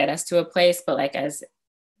like get us to a place, but like as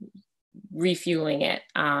refueling it.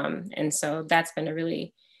 And so that's been a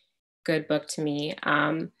really good book to me.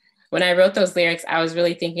 When I wrote those lyrics, I was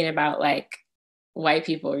really thinking about like white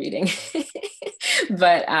people reading.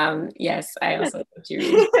 But yes, I also love to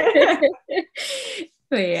read.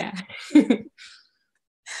 But yeah.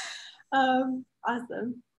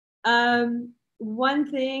 Awesome. One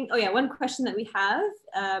question that we have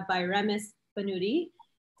by Remis Banuti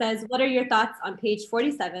says, what are your thoughts on page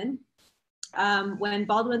 47 when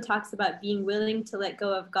Baldwin talks about being willing to let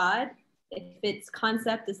go of God if its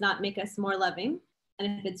concept does not make us more loving,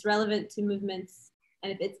 and if it's relevant to movements,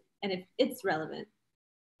 and if it's relevant,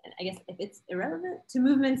 and I guess if it's irrelevant to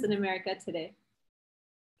movements in America today?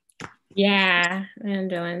 Yeah, I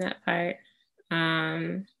underline that part.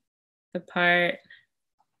 The part,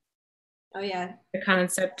 oh yeah, the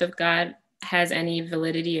concept of God has any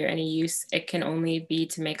validity or any use, it can only be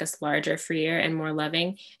to make us larger, freer, and more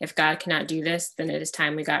loving. If God cannot do this, then it is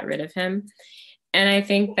time we got rid of him. And I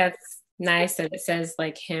think that's nice that it says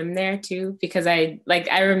like him there too, because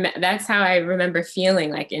that's how I remember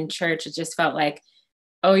feeling like in church. It just felt like,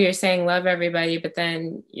 oh, you're saying love everybody, but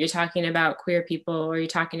then you're talking about queer people, or you're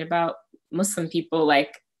talking about Muslim people,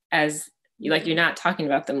 like you're not talking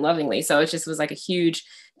about them lovingly. So it just was like a huge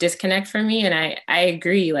disconnect for me. And I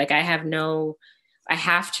agree, like I have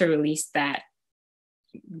to release that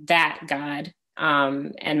God.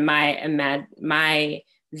 And my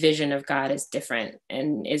vision of God is different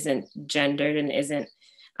and isn't gendered and isn't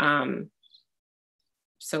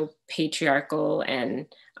so patriarchal and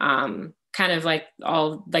kind of like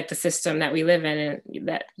all like the system that we live in, and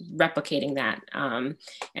that replicating that.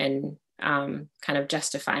 And kind of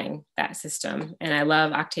justifying that system. And I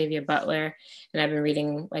love Octavia Butler, and I've been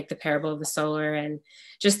reading like The Parable of the Sower, and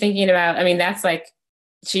just thinking about, I mean, that's like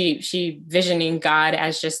she visioning God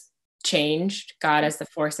as just change, God as the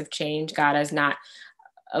force of change, God as not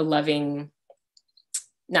a loving,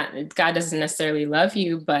 not, God doesn't necessarily love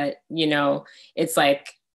you, but you know, it's like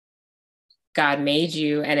God made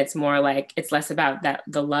you, and it's more like, it's less about that,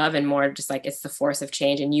 the love, and more just like it's the force of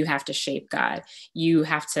change, and you have to shape God. You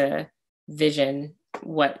have to vision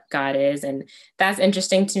what God is. And that's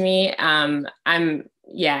interesting to me. But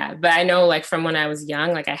I know like from when I was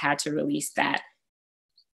young, like I had to release that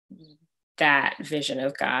vision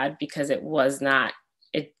of God, because it was not,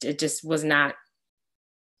 it just was not,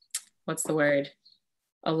 what's the word?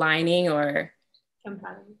 Aligning, or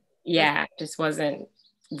Compatible. Yeah, just wasn't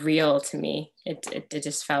real to me. It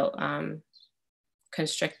just felt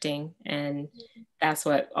constricting. And that's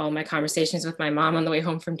what all my conversations with my mom on the way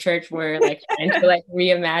home from church were like, trying to like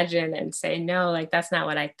reimagine and say, no, like that's not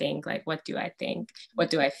what I think. Like, what do I think? What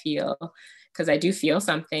do I feel? Because I do feel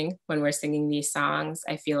something when we're singing these songs.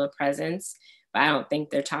 I feel a presence, but I don't think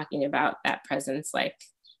they're talking about that presence like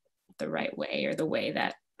the right way, or the way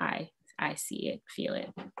that I see it, feel it.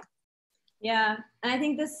 Yeah, and I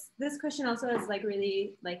think this question also is like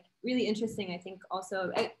really interesting. I think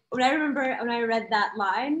also when I remember when I read that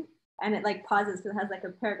line and it like pauses because it has like a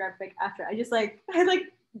paragraph like after, I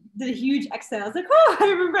did a huge exhale. I was like, oh, I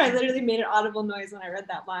remember I literally made an audible noise when I read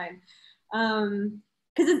that line,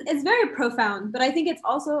 because it's very profound. But I think it's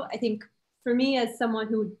also, I think for me as someone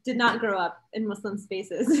who did not grow up in Muslim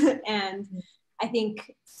spaces and I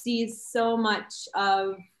think sees so much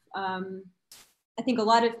of I think a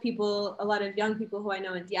lot of young people who I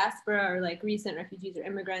know in diaspora, or like recent refugees or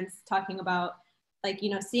immigrants, talking about like, you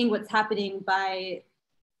know, seeing what's happening by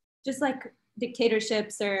just like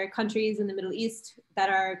dictatorships or countries in the Middle East that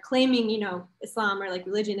are claiming, you know, Islam or like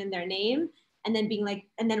religion in their name, and then being like,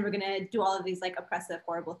 and then we're gonna do all of these like oppressive,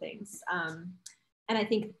 horrible things. And I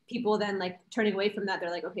think people then like turning away from that,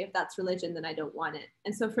 they're like, okay, if that's religion, then I don't want it.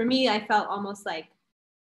 And so for me, I felt almost like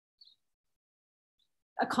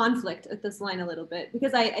a conflict with this line a little bit,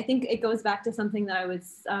 because I think it goes back to something that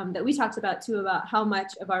that we talked about too, about how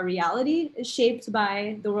much of our reality is shaped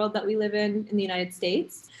by the world that we live in the United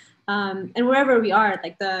States, and wherever we are,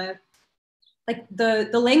 like the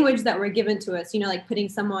language that we're given to us, you know, like putting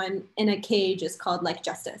someone in a cage is called like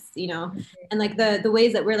justice, you know, and like the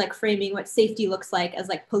ways that we're like framing what safety looks like as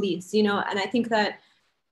like police, you know, and I think that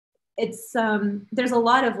it's there's a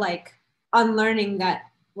lot of like unlearning that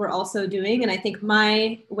we're also doing. And I think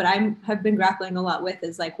what I have been grappling a lot with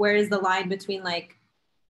is like, where is the line between like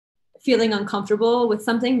feeling uncomfortable with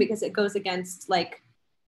something because it goes against like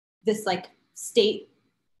this like state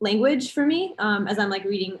language for me, as I'm like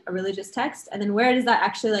reading a religious text, and then where does that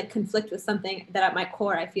actually like conflict with something that at my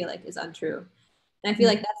core I feel like is untrue. And I feel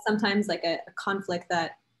like that's sometimes like a conflict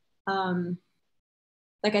that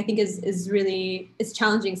like I think is really, it's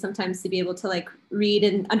challenging sometimes to be able to like read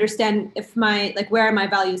and understand if where are my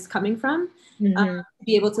values coming from, to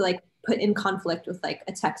be able to like put in conflict with like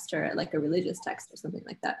a text or like a religious text or something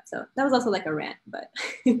like that. So that was also like a rant, but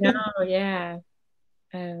no, yeah,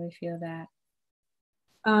 I really feel that.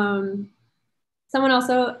 Someone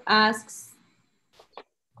also asks,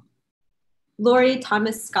 Lori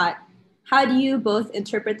Thomas Scott, how do you both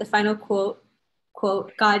interpret the final quote,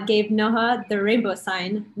 God gave Noah the rainbow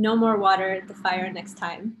sign, no more water, the fire next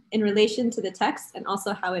time, in relation to the text, and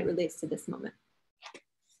also how it relates to this moment?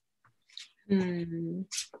 I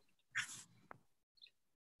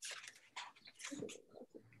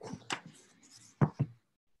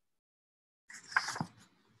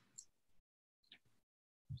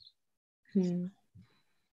feel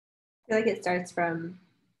like it starts from,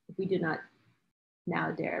 if we do not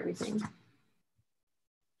now dare everything.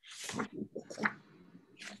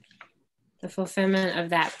 The fulfillment of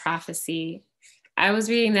that prophecy. I was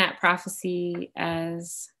reading that prophecy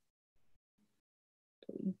as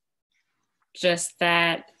just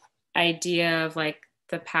that idea of like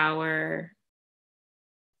the power,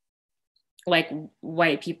 like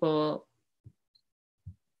white people.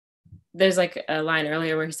 There's like a line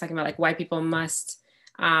earlier where he's talking about like white people must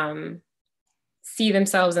see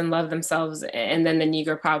themselves and love themselves, and then the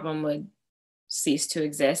Negro problem would cease to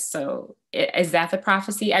exist. So is that the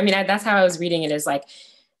prophecy? I mean, that's how I was reading it, is like,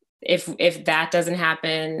 if that doesn't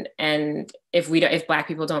happen, and if Black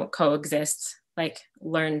people don't coexist, like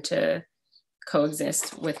learn to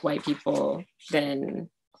coexist with white people, then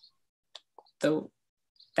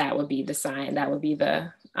that would be the sign. That would be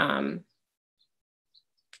the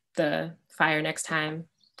fire next time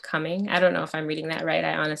coming. I don't know if I'm reading that right.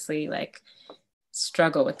 I honestly like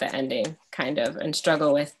struggle with the ending kind of, and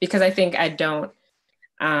struggle with, because I think I don't,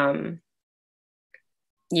 I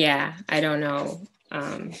don't know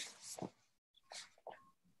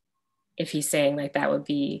if he's saying like that would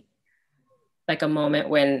be like a moment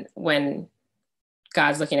when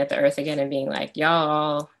God's looking at the earth again and being like, y'all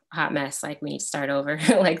all hot mess, like we need to start over.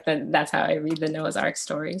 Like that's how I read the Noah's Ark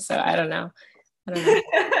story. So I don't know.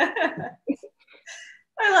 I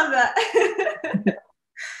love that.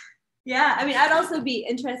 Yeah, I mean, I'd also be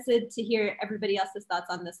interested to hear everybody else's thoughts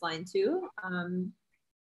on this line too.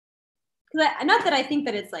 Because not that I think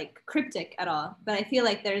that it's like cryptic at all, but I feel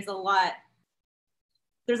like there's a lot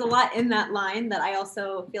in that line that I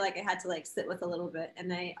also feel like I had to like sit with a little bit.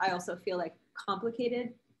 And I also feel like complicated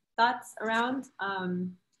thoughts around.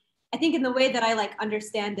 I think in the way that I like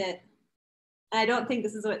understand it, and I don't think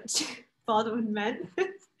this is what Baldwin meant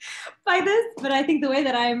by this, but I think the way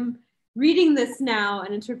that I'm reading this now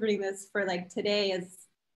and interpreting this for like today is,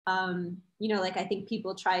 you know, like I think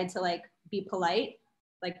people try to like be polite,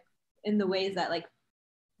 like in the ways that like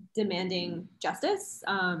demanding justice,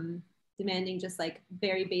 demanding just like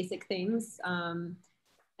very basic things, and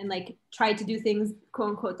like try to do things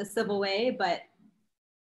quote unquote the civil way, but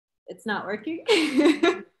it's not working.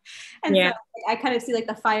 And so like, I kind of see like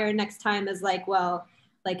the fire next time as like, well,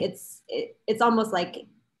 like it's almost like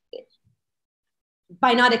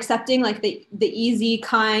by not accepting like the easy,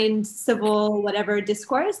 kind, civil, whatever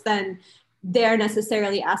discourse, then they're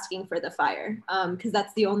necessarily asking for the fire, because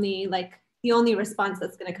that's the only response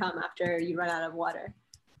that's going to come after you run out of water.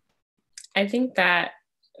 I think that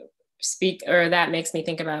that makes me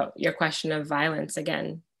think about your question of violence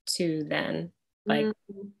again too, then, like,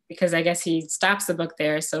 because I guess he stops the book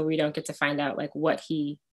there, so we don't get to find out like what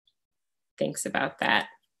he thinks about that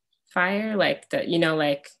fire, like the, you know,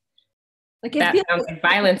 like that sounds like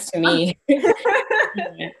violence to me.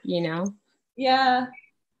 You know? Yeah.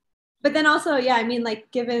 But then also, yeah, I mean, like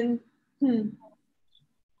given,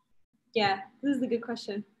 yeah, this is a good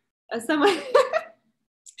question. Someone,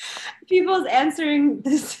 people's answering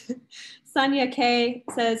this. Sonia K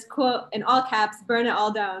says, quote, in all caps, burn it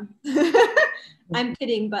all down. I'm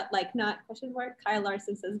kidding, but like not question mark. Kyle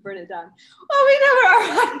Larson says, burn it down. Well, we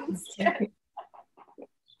never are.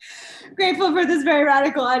 Grateful for this very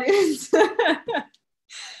radical audience.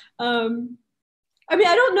 I mean,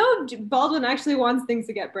 I don't know if Baldwin actually wants things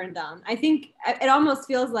to get burned down. I think it almost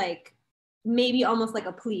feels like maybe almost like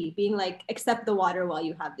a plea, being like, accept the water while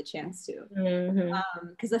you have the chance to.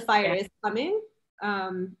 Because the fire is coming,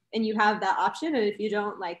 and you have that option. And if you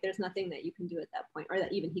don't, like, there's nothing that you can do at that point, or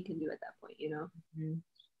that even he can do at that point, you know?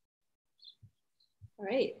 All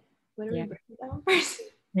right. What are we breaking down first?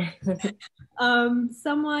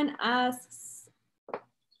 Someone asks,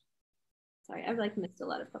 sorry, I've like missed a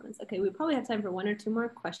lot of comments. Okay, we probably have time for one or two more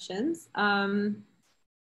questions. Oh,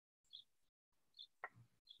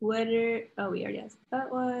 we already asked that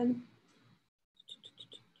one.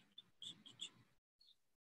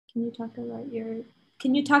 Can you talk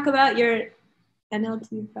about your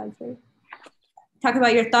NLT advisor? Talk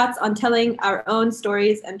about your thoughts on telling our own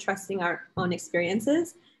stories and trusting our own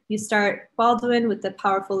experiences. You start Baldwin with the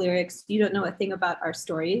powerful lyrics, you don't know a thing about our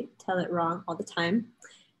story, tell it wrong all the time.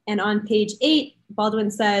 And on page 8,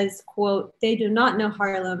 Baldwin says, quote, they do not know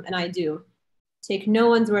Harlem and I do. Take no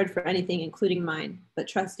one's word for anything, including mine, but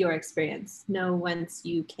trust your experience. Know whence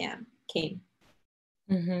you came.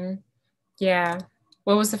 Yeah.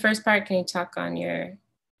 What was the first part? Can you talk on your...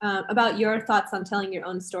 about your thoughts on telling your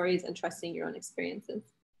own stories and trusting your own experiences.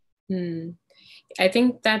 I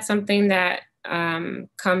think that's something that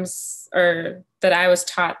comes, or that I was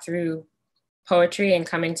taught through poetry and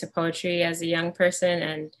coming to poetry as a young person,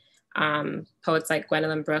 and poets like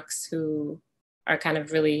Gwendolyn Brooks, who are kind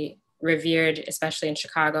of really revered, especially in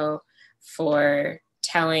Chicago, for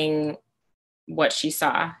telling what she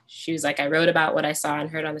saw. She was like, I wrote about what I saw and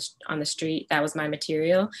heard on the street. That was my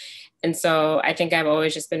material. And so I think I've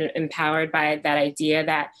always just been empowered by that idea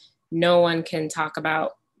that no one can talk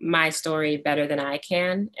about my story better than I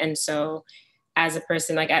can. And so as a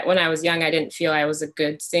person, like when I was young, I didn't feel I was a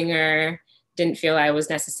good singer, didn't feel I was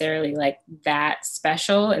necessarily like that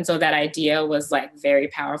special. And so that idea was like very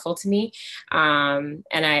powerful to me. And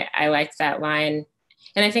I liked that line.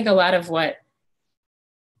 And I think a lot of what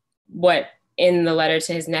in the letter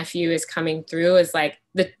to his nephew is coming through is like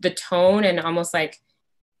the tone and almost like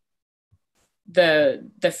the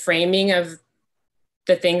framing of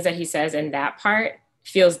the things that he says in that part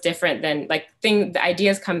feels different than like the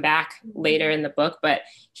ideas come back later in the book, but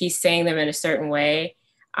he's saying them in a certain way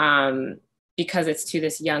because it's to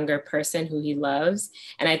this younger person who he loves.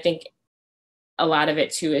 And I think a lot of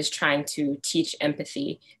it too is trying to teach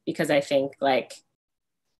empathy, because I think like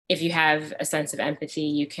if you have a sense of empathy,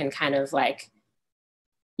 you can kind of like,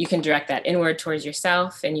 you can direct that inward towards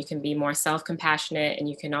yourself, and you can be more self-compassionate, and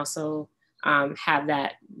you can also have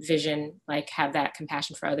that vision, like have that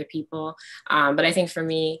compassion for other people. But I think for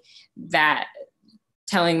me, that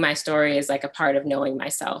telling my story is like a part of knowing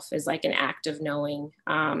myself, is like an act of knowing,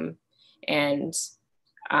 and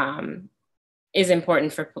is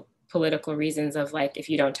important for political reasons of like, if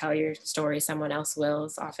you don't tell your story, someone else will,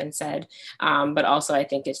 is often said. But also I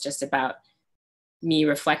think it's just about me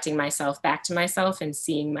reflecting myself back to myself and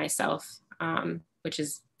seeing myself, which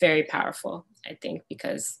is very powerful, I think,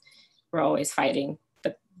 because we're always fighting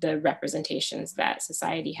the representations that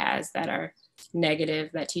society has that are negative,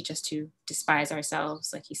 that teach us to despise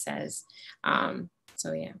ourselves, like he says.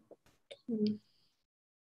 So yeah.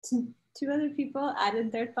 Two other people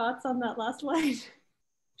added their thoughts on that last line.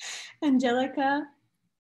 Angelica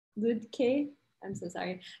Ludke, I'm so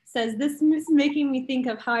sorry, says, this is making me think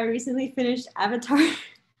of how I recently finished Avatar,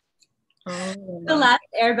 The Last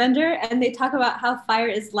Airbender, and they talk about how fire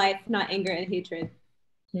is life, not anger and hatred.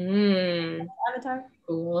 Avatar?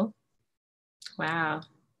 Cool. Wow.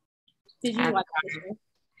 Did you watch it?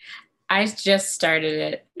 I just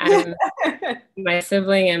started it. My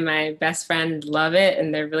sibling and my best friend love it,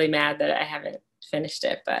 and they're really mad that I haven't finished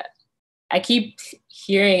it, but I keep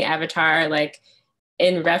hearing Avatar like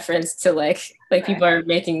in reference to like people are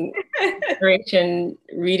making inspiration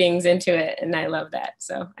readings into it, and I love that.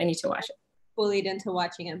 So I need to watch it. Bullied into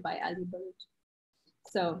watching it by Ali Baruch.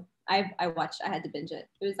 So I had to binge it.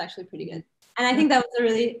 It was actually pretty good. And I think that was a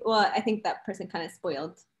really, well, I think that person kind of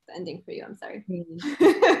spoiled the ending for you. I'm sorry.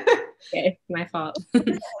 Okay, my fault.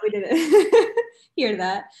 We didn't hear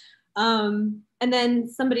that. And then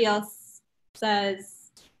somebody else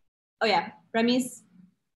says, oh yeah, Ramis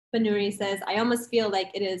Banuri says, I almost feel like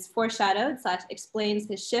it is foreshadowed / explains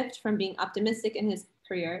his shift from being optimistic in his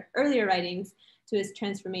career, earlier writings, to his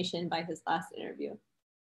transformation by his last interview.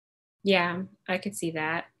 Yeah, I could see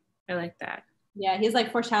that. I like that. Yeah, he's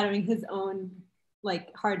like foreshadowing his own like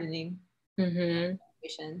hardening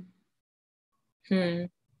situation.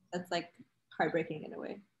 That's like heartbreaking in a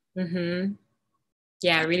way.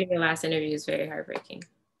 Yeah, reading the last interview is very heartbreaking.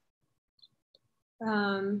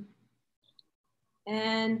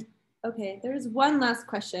 And okay, there's one last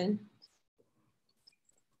question.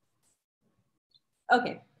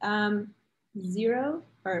 Okay, Zero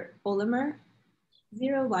or Olimer,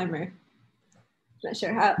 Zero Limer. Not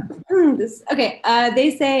sure how this. Okay,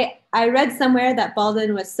 they say, I read somewhere that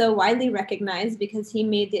Baldwin was so widely recognized because he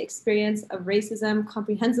made the experience of racism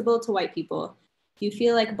comprehensible to white people. Do you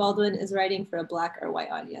feel like Baldwin is writing for a Black or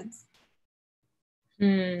white audience?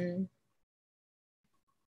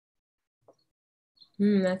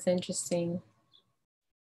 That's interesting.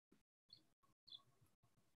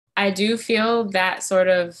 I do feel that sort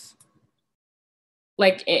of,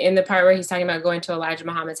 like in the part where he's talking about going to Elijah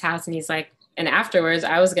Muhammad's house, and he's like, and afterwards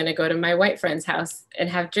I was going to go to my white friend's house and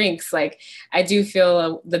have drinks. Like, I do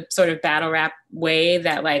feel the sort of battle rap way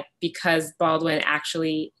that, like, because Baldwin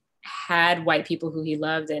actually had white people who he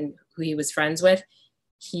loved and who he was friends with,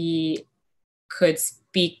 he could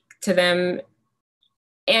speak to them,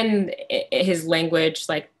 and his language,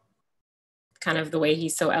 like kind of the way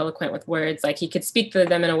he's so eloquent with words, like he could speak to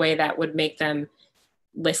them in a way that would make them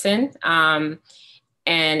listen.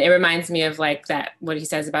 And it reminds me of like that, what he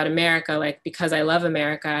says about America, like, because I love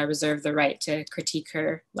America, I reserve the right to critique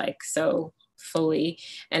her like so fully.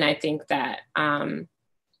 And I think that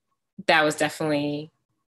that was definitely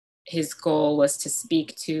his goal, was to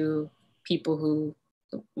speak to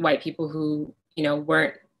white people who, you know,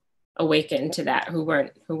 weren't awakened to that, who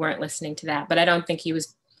weren't listening to that. But I don't think he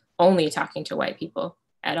was only talking to white people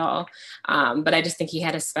at all. But I just think he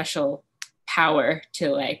had a special power to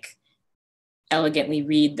like elegantly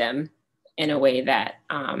read them in a way that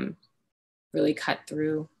really cut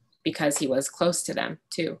through, because he was close to them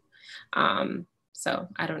too. So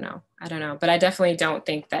I don't know, but I definitely don't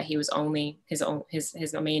think that he was only his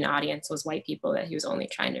main audience was white people, that he was only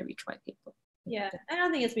trying to reach white people. Yeah, I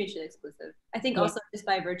don't think it's mutually exclusive. I think also just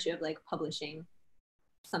by virtue of like publishing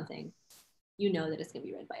something, you know that it's gonna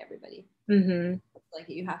be read by everybody. Like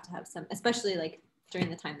you have to have some, especially like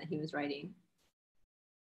during the time that he was writing.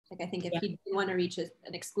 Like I think if he didn't want to reach an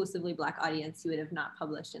exclusively Black audience, he would have not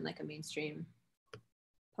published in like a mainstream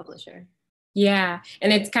publisher. Yeah,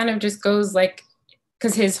 and it kind of just goes like,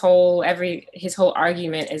 because his whole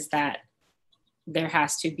argument is that there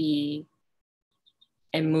has to be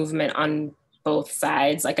a movement on both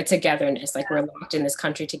sides, like a togetherness, like we're locked in this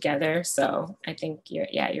country together. So I think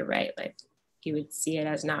you're right. Like he would see it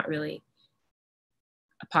as not really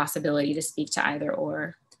a possibility to speak to either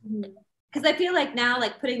or. Because I feel like now,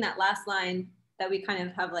 like putting that last line that we kind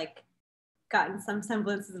of have like gotten some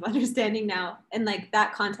semblances of understanding now in like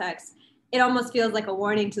that context, it almost feels like a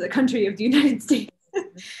warning to the country of the United States.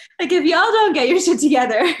 Like if y'all don't get your shit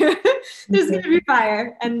together, there's gonna be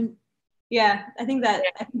fire. And yeah, I think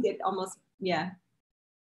it almost, yeah.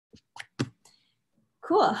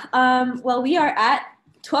 Cool. Well, we are at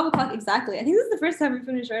 12 o'clock exactly. I think this is the first time we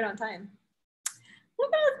finished right on time.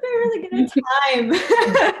 Look at us being really good at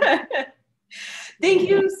time. Thank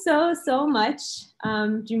you so much,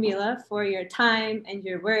 Jamila, for your time and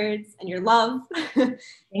your words and your love. Thank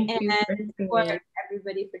you for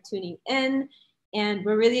everybody for tuning in. And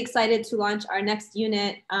we're really excited to launch our next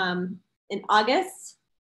unit in August,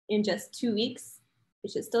 in just 2 weeks,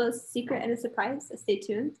 which is still a secret and a surprise, so stay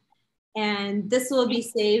tuned. And this will be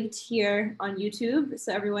saved here on YouTube,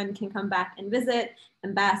 so everyone can come back and visit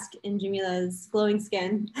and bask in Jamila's glowing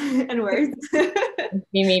skin and words.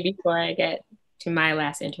 See me before I get to my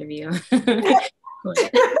last interview. Really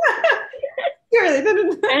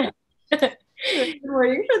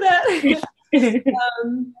waiting for that.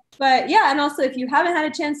 But yeah, and also if you haven't had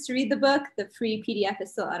a chance to read the book, the free PDF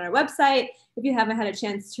is still on our website. If you haven't had a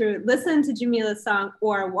chance to listen to Jamila's song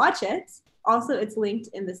or watch it, also it's linked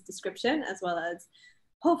in this description, as well as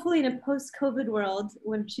hopefully in a post-COVID world,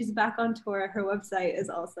 when she's back on tour, her website is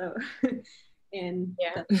also in.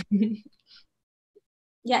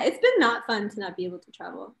 Yeah, it's been not fun to not be able to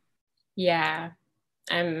travel. Yeah,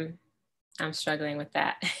 I'm struggling with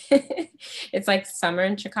that. It's like summer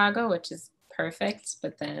in Chicago, which is perfect,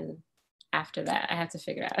 but then after that, I have to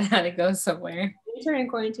figure out how to go somewhere. Winter in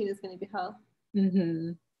quarantine is going to be hell.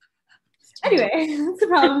 Mm-hmm. Anyway, that's the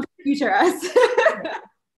problem for future us.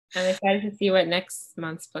 I'm excited to see what next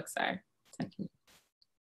month's books are. So I can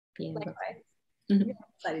be in Likewise. Mm-hmm. You're not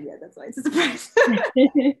excited yet, that's why it's a surprise.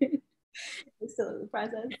 We're still in the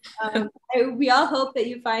process. We all hope that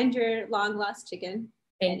you find your long lost chicken.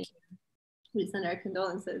 Thank you. We send our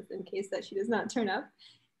condolences in case that she does not turn up.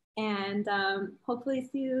 And hopefully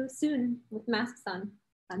see you soon with masks on.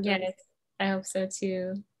 Yes, I hope so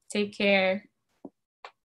too. Take care.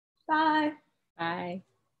 Bye. Bye.